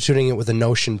 substituting it with the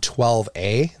notion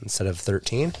 12A instead of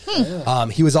 13.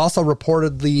 He was also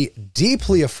reportedly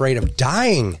deeply afraid of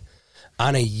dying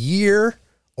on a year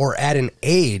or at an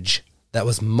age that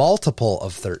was multiple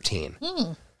of 13.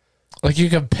 Like you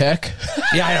can pick.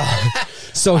 Yeah, I know.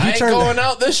 So I ain't going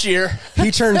out this year.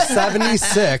 He turned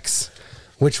 76,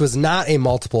 which was not a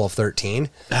multiple of 13.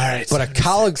 All right. But a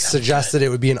colleague suggested it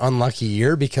would be an unlucky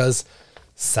year because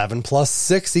 7 plus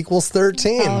 6 equals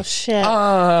 13. Oh shit!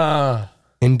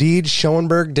 Indeed,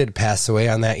 Schoenberg did pass away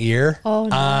on that year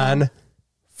on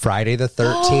Friday the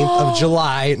 13th of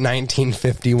July,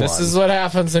 1951. This is what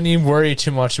happens when you worry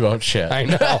too much about shit. I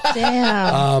know.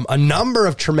 Damn. A number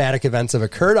of traumatic events have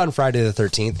occurred on Friday the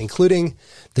 13th, including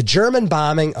the German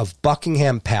bombing of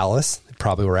Buckingham Palace. They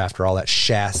probably were after all that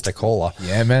Shasta Cola.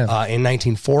 Yeah, man. In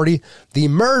 1940, the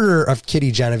murder of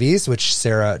Kitty Genovese, which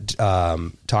Sarah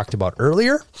talked about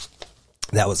earlier.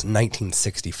 That was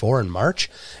 1964 in March.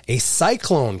 A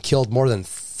cyclone killed more than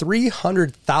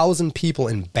 300,000 people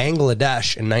in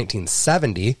Bangladesh in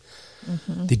 1970.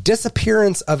 The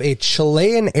disappearance of a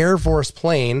Chilean Air Force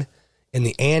plane in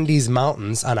the Andes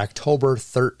Mountains on October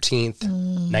 13th,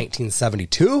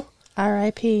 1972.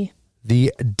 R.I.P.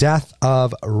 The death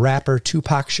of rapper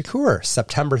Tupac Shakur,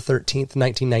 September 13th,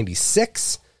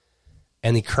 1996.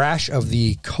 And the crash of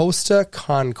the Costa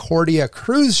Concordia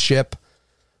cruise ship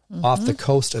off the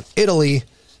coast of Italy,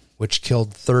 which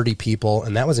killed 30 people,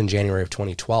 and that was in January of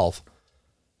 2012.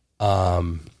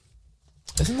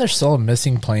 Isn't there still a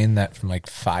missing plane that from like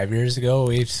 5 years ago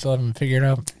we still haven't figured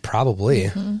out? Probably.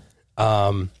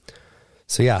 So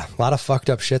yeah, a lot of fucked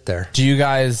up shit there. Do you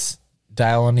guys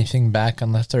dial anything back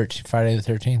on the Friday the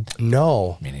 13th?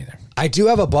 No. Me neither. I do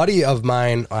have a buddy of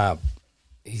mine,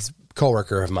 he's a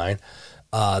coworker of mine,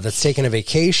 that's taking a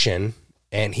vacation,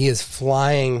 and he is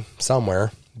flying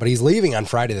somewhere, but he's leaving on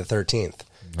Friday the 13th.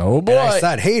 Oh boy. And I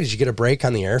said, hey, did you get a break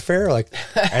on the airfare? Like,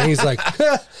 and he's like,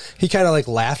 he kind of like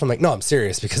laughed. I'm like, no, I'm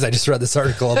serious because I just read this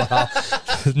article about how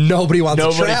nobody wants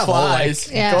to travel. Flies.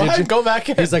 Like, Yeah. Go back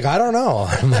in. he's like, I don't know.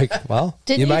 I'm like, well,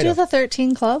 Didn't you do the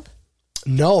 13 Club?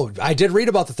 No, I did read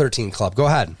about the 13 Club. Go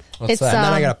ahead. What's It's, that? And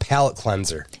then I got a palate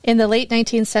cleanser. In the late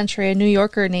 19th century, a New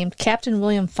Yorker named Captain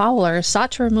William Fowler sought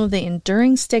to remove the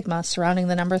enduring stigma surrounding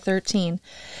the number 13,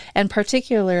 and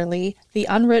particularly the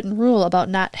unwritten rule about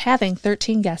not having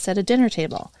 13 guests at a dinner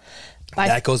table.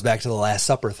 That goes back to the Last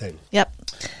Supper thing. Yep.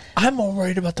 I'm more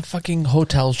worried about the fucking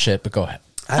hotel shit, but go ahead.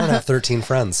 I don't have 13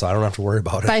 friends, so I don't have to worry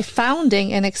about it. By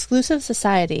founding an exclusive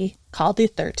society called the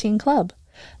 13 Club.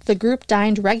 The group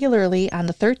dined regularly on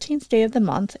the 13th day of the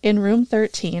month in room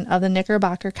 13 of the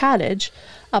Knickerbocker Cottage,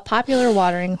 a popular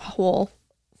watering hole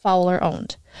Fowler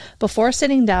owned. Before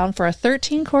sitting down for a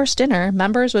 13-course dinner,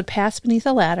 members would pass beneath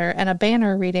a ladder and a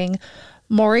banner reading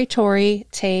Moritori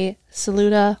te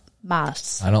saluta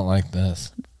mas, I don't like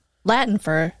this. Latin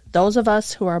for those of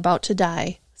us who are about to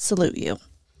die salute you.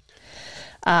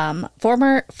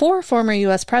 Four former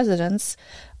U.S. presidents,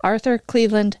 Arthur,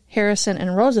 Cleveland, Harrison,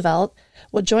 and Roosevelt,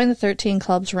 would join the 13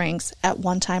 Club's ranks at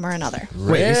one time or another.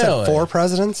 Wait, you said Really? 4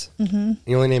 presidents? Mm-hmm.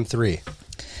 You only named 3.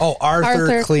 Oh,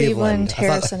 Arthur Cleveland.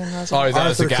 Harrison, and Roosevelt. that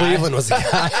was the Arthur guy? Cleveland was the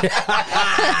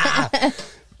guy.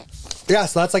 Yeah,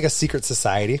 so that's like a secret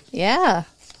society. Yeah,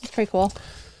 that's pretty cool.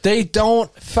 They don't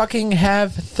fucking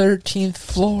have 13th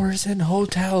floors in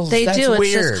hotels. They That's do. It's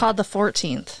weird. just called the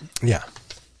 14th. Yeah.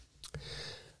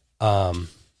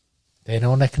 They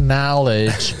don't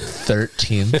acknowledge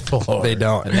 13th floor. They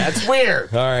don't. And that's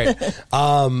weird. All right.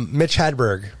 Mitch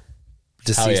Hedberg,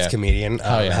 deceased yeah. comedian,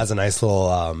 yeah. has a nice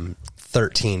little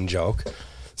 13 joke.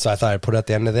 So I thought I'd put it at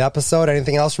the end of the episode.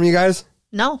 Anything else from you guys?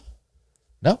 No.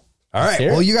 All right.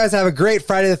 Well, you guys have a great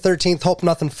Friday the 13th. Hope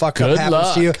nothing fucked up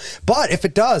happens to you. But if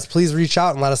it does, please reach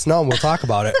out and let us know, and we'll talk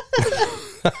about it.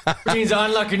 13's an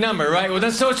unlucky number, right? Well,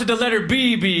 then so should the letter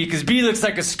B be, because B looks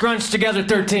like a scrunched together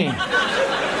 13.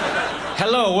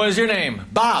 Hello, what is your name?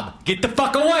 Bob. Get the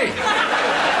fuck away.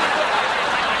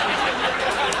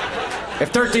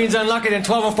 If 13's unlucky, then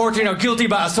 12 and 14 are guilty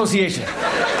by association.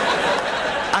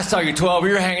 I saw you 12.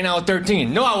 You were hanging out with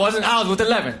 13. No, I wasn't. I was with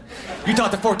 11. You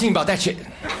talked to 14 about that shit.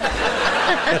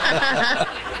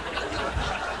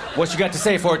 What you got to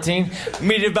say, 14?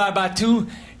 Me divided by 2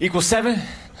 equals 7?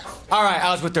 All right,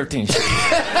 I was with 13.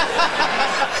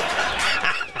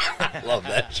 I love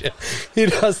that shit. He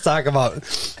does talk about,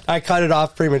 I cut it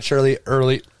off prematurely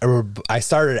early, or I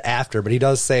started after, but he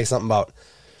does say something about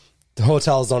the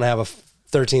hotels don't have a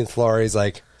 13th floor. He's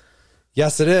like,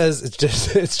 yes, it is.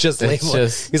 It's just labeled.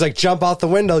 He's like, jump out the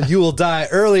window. You will die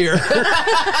earlier.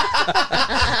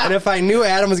 And if I knew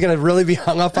Adam was going to really be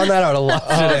hung up on that, I would have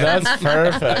loved it. That's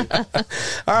perfect.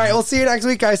 All right. We'll see you next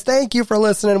week, guys. Thank you for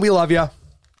listening. We love you.